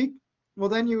middle of the week, well,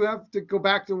 then you have to go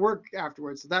back to work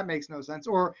afterwards. So that makes no sense.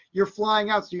 Or you're flying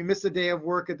out, so you miss a day of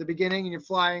work at the beginning and you're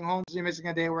flying home, so you're missing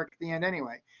a day of work at the end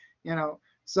anyway.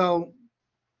 So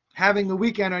having the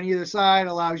weekend on either side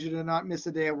allows you to not miss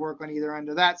a day of work on either end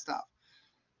of that stuff.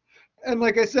 And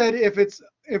like I said, if it's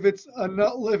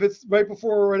right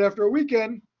before or right after a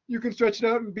weekend, you can stretch it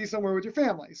out and be somewhere with your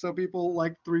family. So people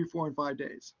like 3, 4, and 5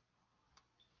 days.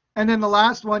 And then the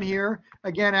last one here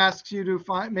again asks you to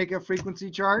make a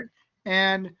frequency chart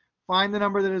and find the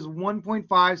number that is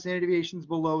 1.5 standard deviations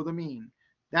below the mean.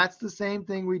 That's the same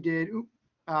thing we did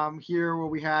here where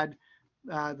we had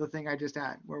the thing I just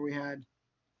had, where we had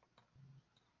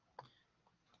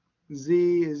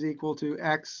z is equal to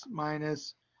x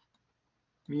minus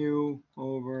mu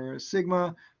over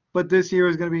sigma, but this here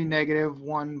is going to be negative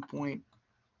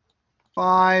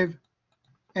 1.5,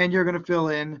 and you're going to fill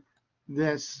in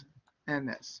this and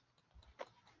this.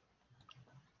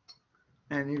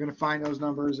 And you're going to find those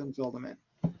numbers and fill them in.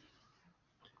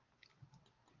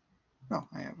 Oh,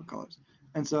 I have the colors.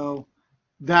 And so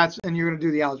and you're going to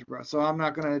do the algebra. So I'm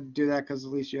not going to do that because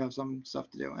at least you have some stuff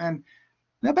to do. And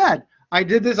not bad. I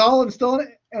did this all in still in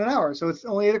an hour. So it's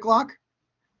only 8 o'clock.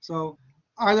 So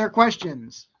are there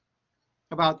questions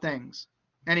about things?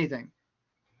 Anything?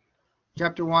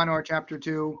 Chapter 1 or chapter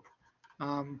 2?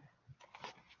 I'm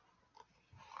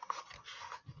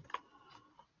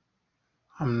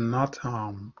not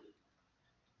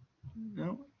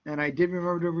No. And I did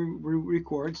remember to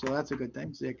record, so that's a good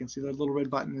thing. So you can see the little red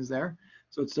button is there.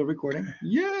 So it's still recording.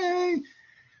 Yay!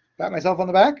 Pat myself on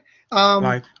the back.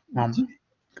 Can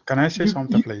I say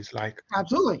something, please?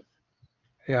 Absolutely.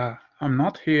 Yeah, I'm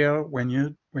not here when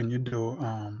you do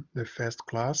the first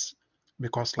class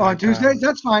because on Tuesdays,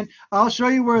 that's fine. I'll show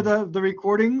you where the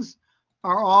recordings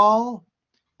are all,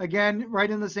 again, right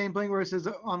in the same thing where it says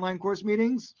online course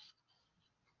meetings.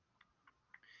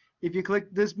 If you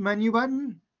click this menu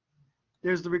button,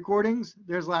 there's the recordings,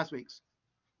 there's last week's.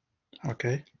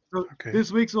 Okay. So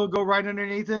this week's will go right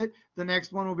underneath it. The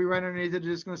next one will be right underneath it. It's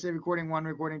just going to say recording 1,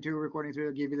 recording 2, recording 3.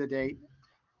 It'll give you the date.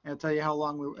 And it'll tell you how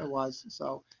long it was.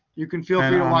 So you can feel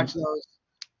free to watch those.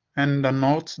 And the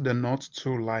notes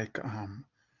too,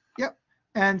 Yep.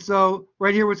 And so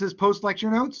right here where it says post lecture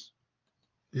notes.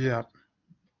 Yeah.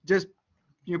 Just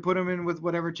you put them in with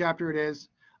whatever chapter it is.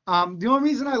 The only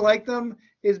reason I like them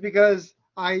is because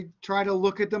I try to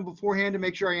look at them beforehand to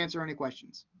make sure I answer any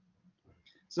questions.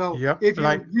 So if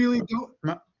you really don't,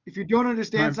 if you don't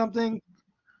understand something,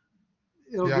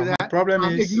 it'll do that. My problem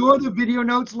is ignore the video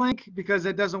notes link because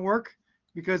it doesn't work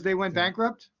because they went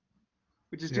bankrupt,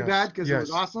 which is too bad because it was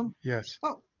awesome. Yes.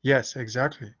 Oh. Yes,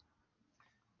 exactly.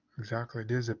 Exactly.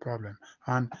 This is a problem.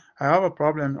 And I have a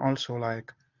problem also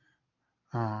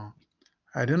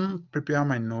I didn't prepare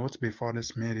my notes before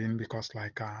this meeting because I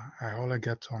only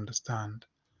get to understand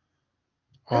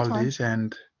all this,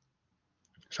 and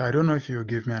so I don't know if you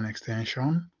give me an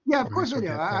extension. Yeah, of course I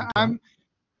do.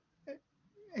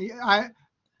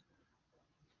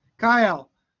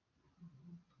 Kyle,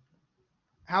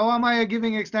 how am I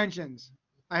giving extensions?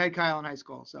 I had Kyle in high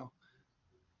school, so.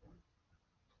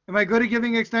 Am I good at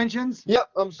giving extensions? Yep,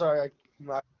 I'm sorry.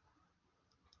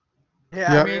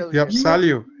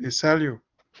 Salute.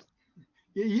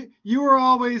 You were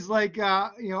always way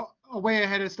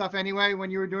ahead of stuff anyway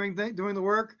when you were doing the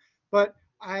work. But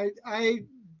I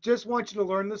just want you to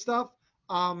learn the stuff.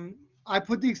 I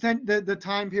put the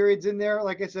time periods in there,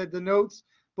 like I said, the notes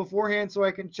beforehand, so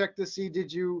I can check to see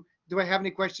do I have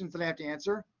any questions that I have to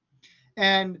answer,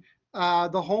 and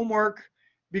the homework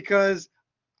because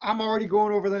I'm already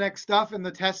going over the next stuff and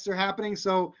the tests are happening,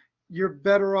 so you're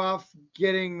better off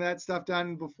getting that stuff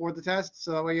done before the test,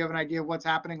 so that way you have an idea of what's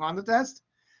happening on the test.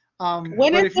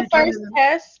 When is the first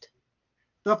test?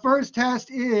 The first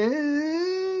test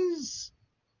is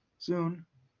soon.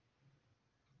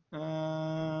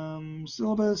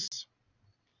 Syllabus,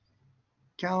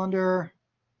 calendar.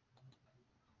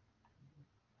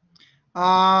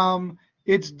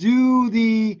 It's due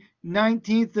the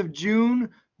 19th of June,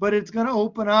 but it's going to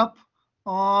open up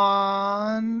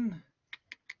on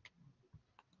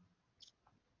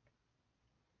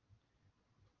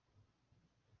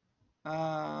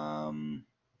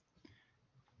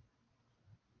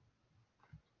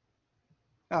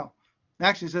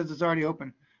actually it says it's already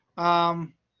open. Oh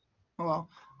well.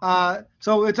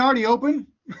 So it's already open.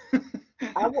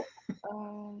 I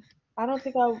don't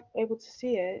think I'm able to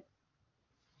see it.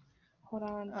 Hold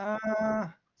on. It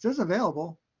says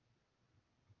available.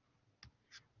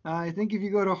 I think if you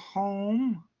go to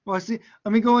home, Well, see,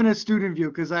 let me go into student view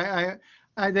because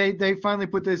they finally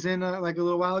put this in like a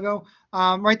little while ago.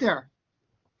 Right there,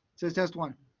 it says test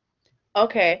one.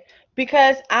 Okay,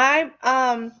 because I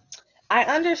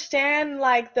understand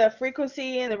like the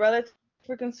frequency and the relative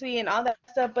frequency and all that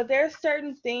stuff, but there's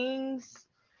certain things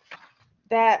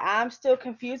that I'm still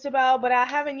confused about, but I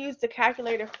haven't used the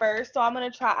calculator first, so I'm gonna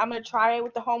try it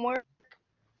with the homework,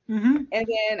 Mm-hmm. and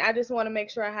then I just want to make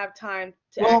sure I have time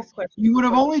to Well, ask questions. you would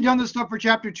have only done this stuff for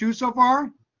chapter 2 so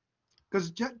far,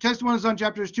 because test 1 is on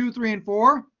chapters 2, 3, and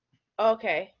 4.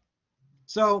 Okay.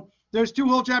 So there's 2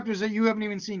 whole chapters that you haven't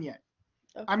even seen yet.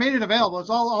 Okay. I made it available. It's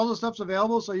all the stuff's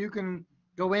available, so you can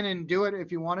go in and do it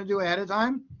if you want to do it ahead of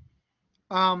time.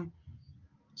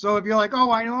 So if you're like,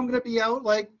 oh, I know I'm going to be out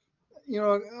like,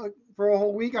 for a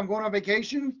whole week, I'm going on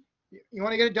vacation. You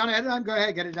want to get it done ahead of time? Go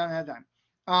ahead, get it done ahead of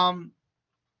time.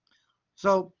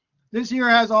 So this here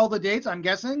has all the dates. I'm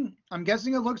guessing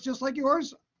it looks just like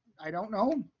yours. I don't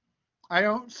know. I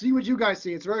don't see what you guys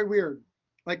see. It's very weird.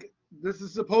 Like this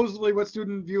is supposedly what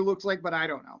student view looks like, but I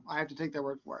don't know. I have to take their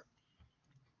word for it.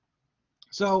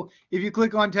 So if you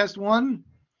click on test 1,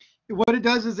 what it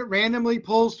does is it randomly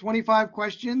pulls 25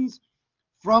 questions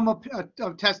from a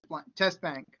test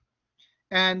bank.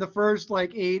 And the first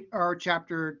like 8 are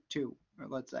chapter 2, or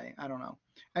let's say, I don't know.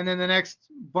 And then the next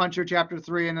bunch are chapter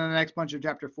 3, and then the next bunch are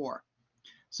chapter 4.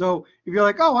 So if you're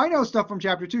like, oh, I know stuff from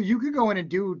chapter 2, you could go in and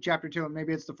do chapter 2, and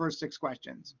maybe it's the first 6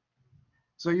 questions.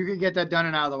 So you can get that done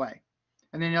and out of the way.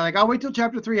 And then you're like, I'll wait till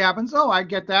chapter 3 happens. Oh, I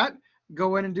get that.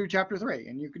 Go in and do chapter 3.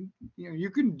 And you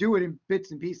can do it in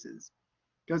bits and pieces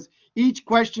because each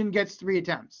question gets 3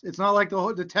 attempts. It's not like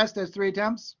the test has 3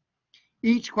 attempts.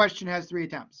 Each question has 3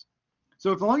 attempts.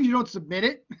 So as long as you don't submit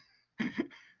it,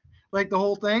 like the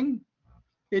whole thing,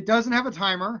 it doesn't have a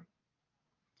timer.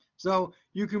 So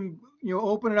you can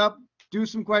open it up, do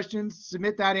some questions,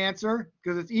 submit that answer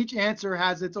because each answer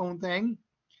has its own thing.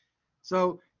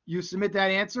 So you submit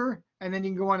that answer and then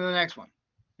you can go on to the next one.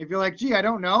 If you're like, gee, I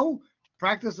don't know,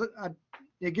 practice.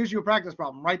 It gives you a practice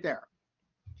problem right there.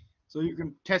 So you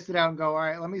can test it out and go, all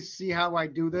right, let me see how I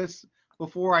do this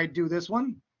before I do this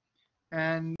one.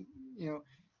 And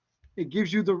it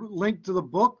gives you the link to the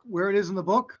book, where it is in the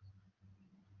book.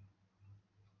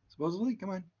 Supposedly, come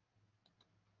on.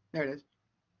 There it is.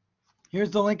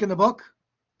 Here's the link in the book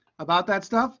about that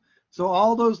stuff. So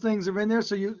all those things are in there.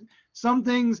 So some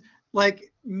things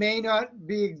like may not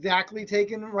be exactly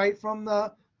taken right from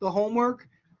the homework,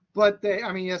 but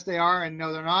yes, they are, and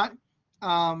no, they're not.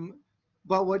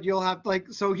 But what you'll have,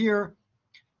 so here,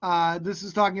 this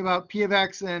is talking about P of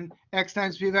X and X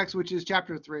times P of X, which is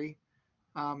chapter 3.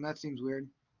 That seems weird.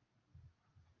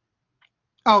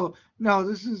 Oh, no,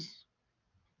 this is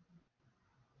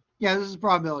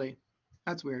probability.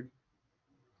 That's weird.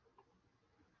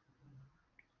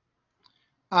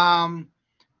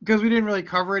 Because we didn't really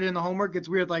cover it in the homework. It's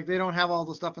weird. Like they don't have all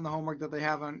the stuff in the homework that they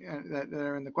have on that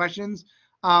are in the questions.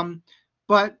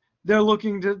 But they're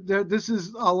looking to. This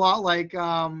is a lot like.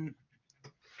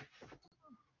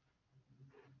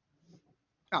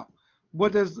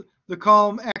 What does the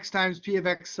column X times P of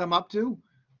X sum up to?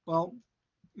 Well,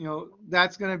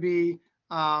 that's going to be.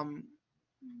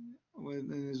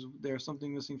 Is there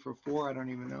something missing for 4? I don't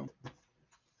even know.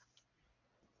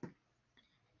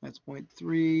 That's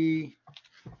 0.3,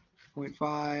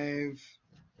 0.5,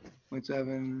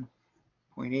 0.7,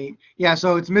 0.8. Yeah,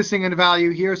 so it's missing a value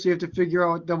here, so you have to figure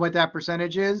out what that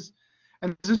percentage is.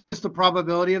 And this is just the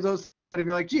probability of those. But if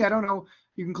you're like, gee, I don't know,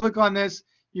 you can click on this.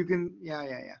 You can,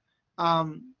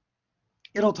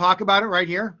 it'll talk about it right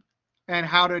here and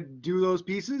how to do those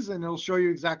pieces, and it'll show you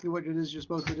exactly what it is you're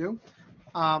supposed to do.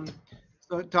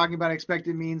 So talking about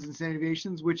expected means and standard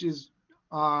deviations, which is,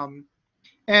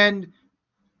 and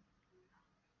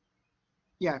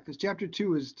yeah, because chapter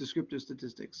 2 is descriptive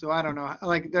statistics. So I don't know,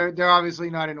 like they're obviously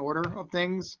not in order of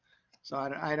things. So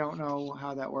I don't know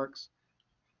how that works.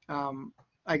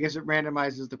 I guess it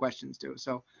randomizes the questions too.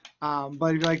 So,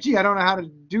 but if you're like, gee, I don't know how to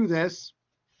do this,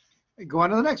 go on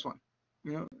to the next one.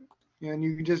 And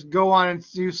you can just go on and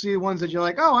you see the ones that you're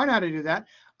like, oh, I know how to do that.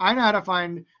 I know how to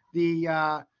find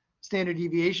the standard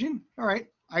deviation. All right,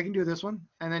 I can do this one.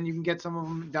 And then you can get some of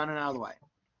them done and out of the way.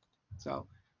 So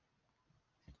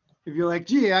if you're like,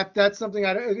 gee, that's something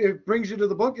it brings you to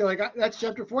the book. You're like, that's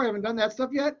chapter 4. I haven't done that stuff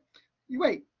yet. You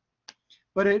wait.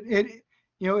 But then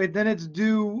it's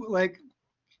due like,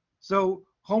 so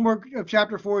homework of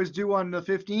chapter 4 is due on the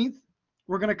 15th.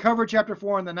 We're going to cover chapter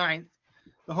 4 on the 9th.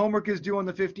 The homework is due on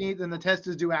the 15th and the test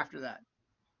is due after that.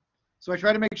 So I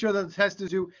try to make sure that the test is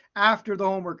due after the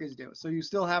homework is due. So you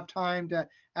still have time to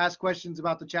ask questions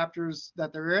about the chapters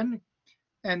that they're in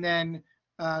and then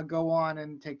go on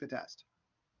and take the test.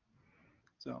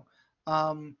 So,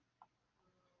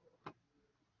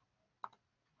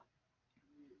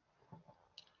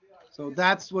 so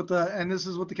that's what and this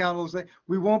is what the calendar looks like.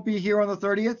 We won't be here on the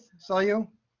 30th, Salyu,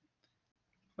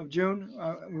 of June.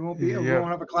 We Yeah.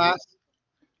 won't have a class.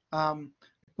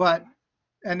 But,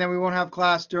 and then we won't have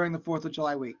class during the 4th of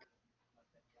July week.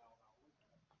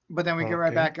 But then we get right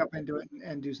Okay. back up into it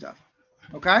and do stuff.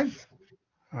 Okay?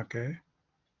 Okay.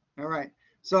 All right.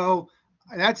 So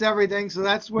that's everything. So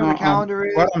that's where No, the calendar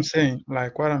is. what I'm saying,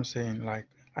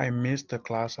 I missed the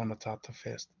class on the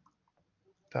 31st.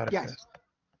 Yes.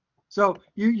 So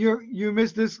you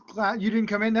missed this class. You didn't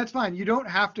come in. That's fine. You don't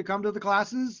have to come to the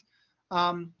classes.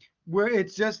 Where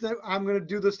it's just that I'm going to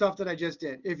do the stuff that I just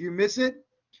did. If you miss it,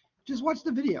 just watch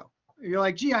the video. You're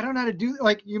like, gee, I don't know how to do,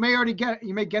 like, you may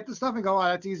get the stuff and go, oh,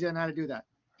 that's easy. I know how to do that.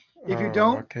 If you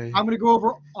don't, Okay. I'm going to go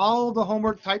over all the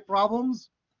homework type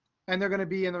problems and they're going to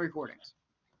be in the recordings.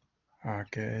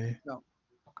 Okay. So,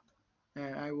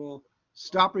 and I will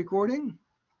stop recording.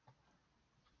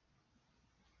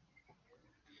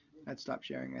 That stopped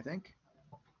sharing, I think.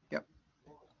 Yep.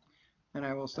 And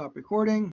I will stop recording.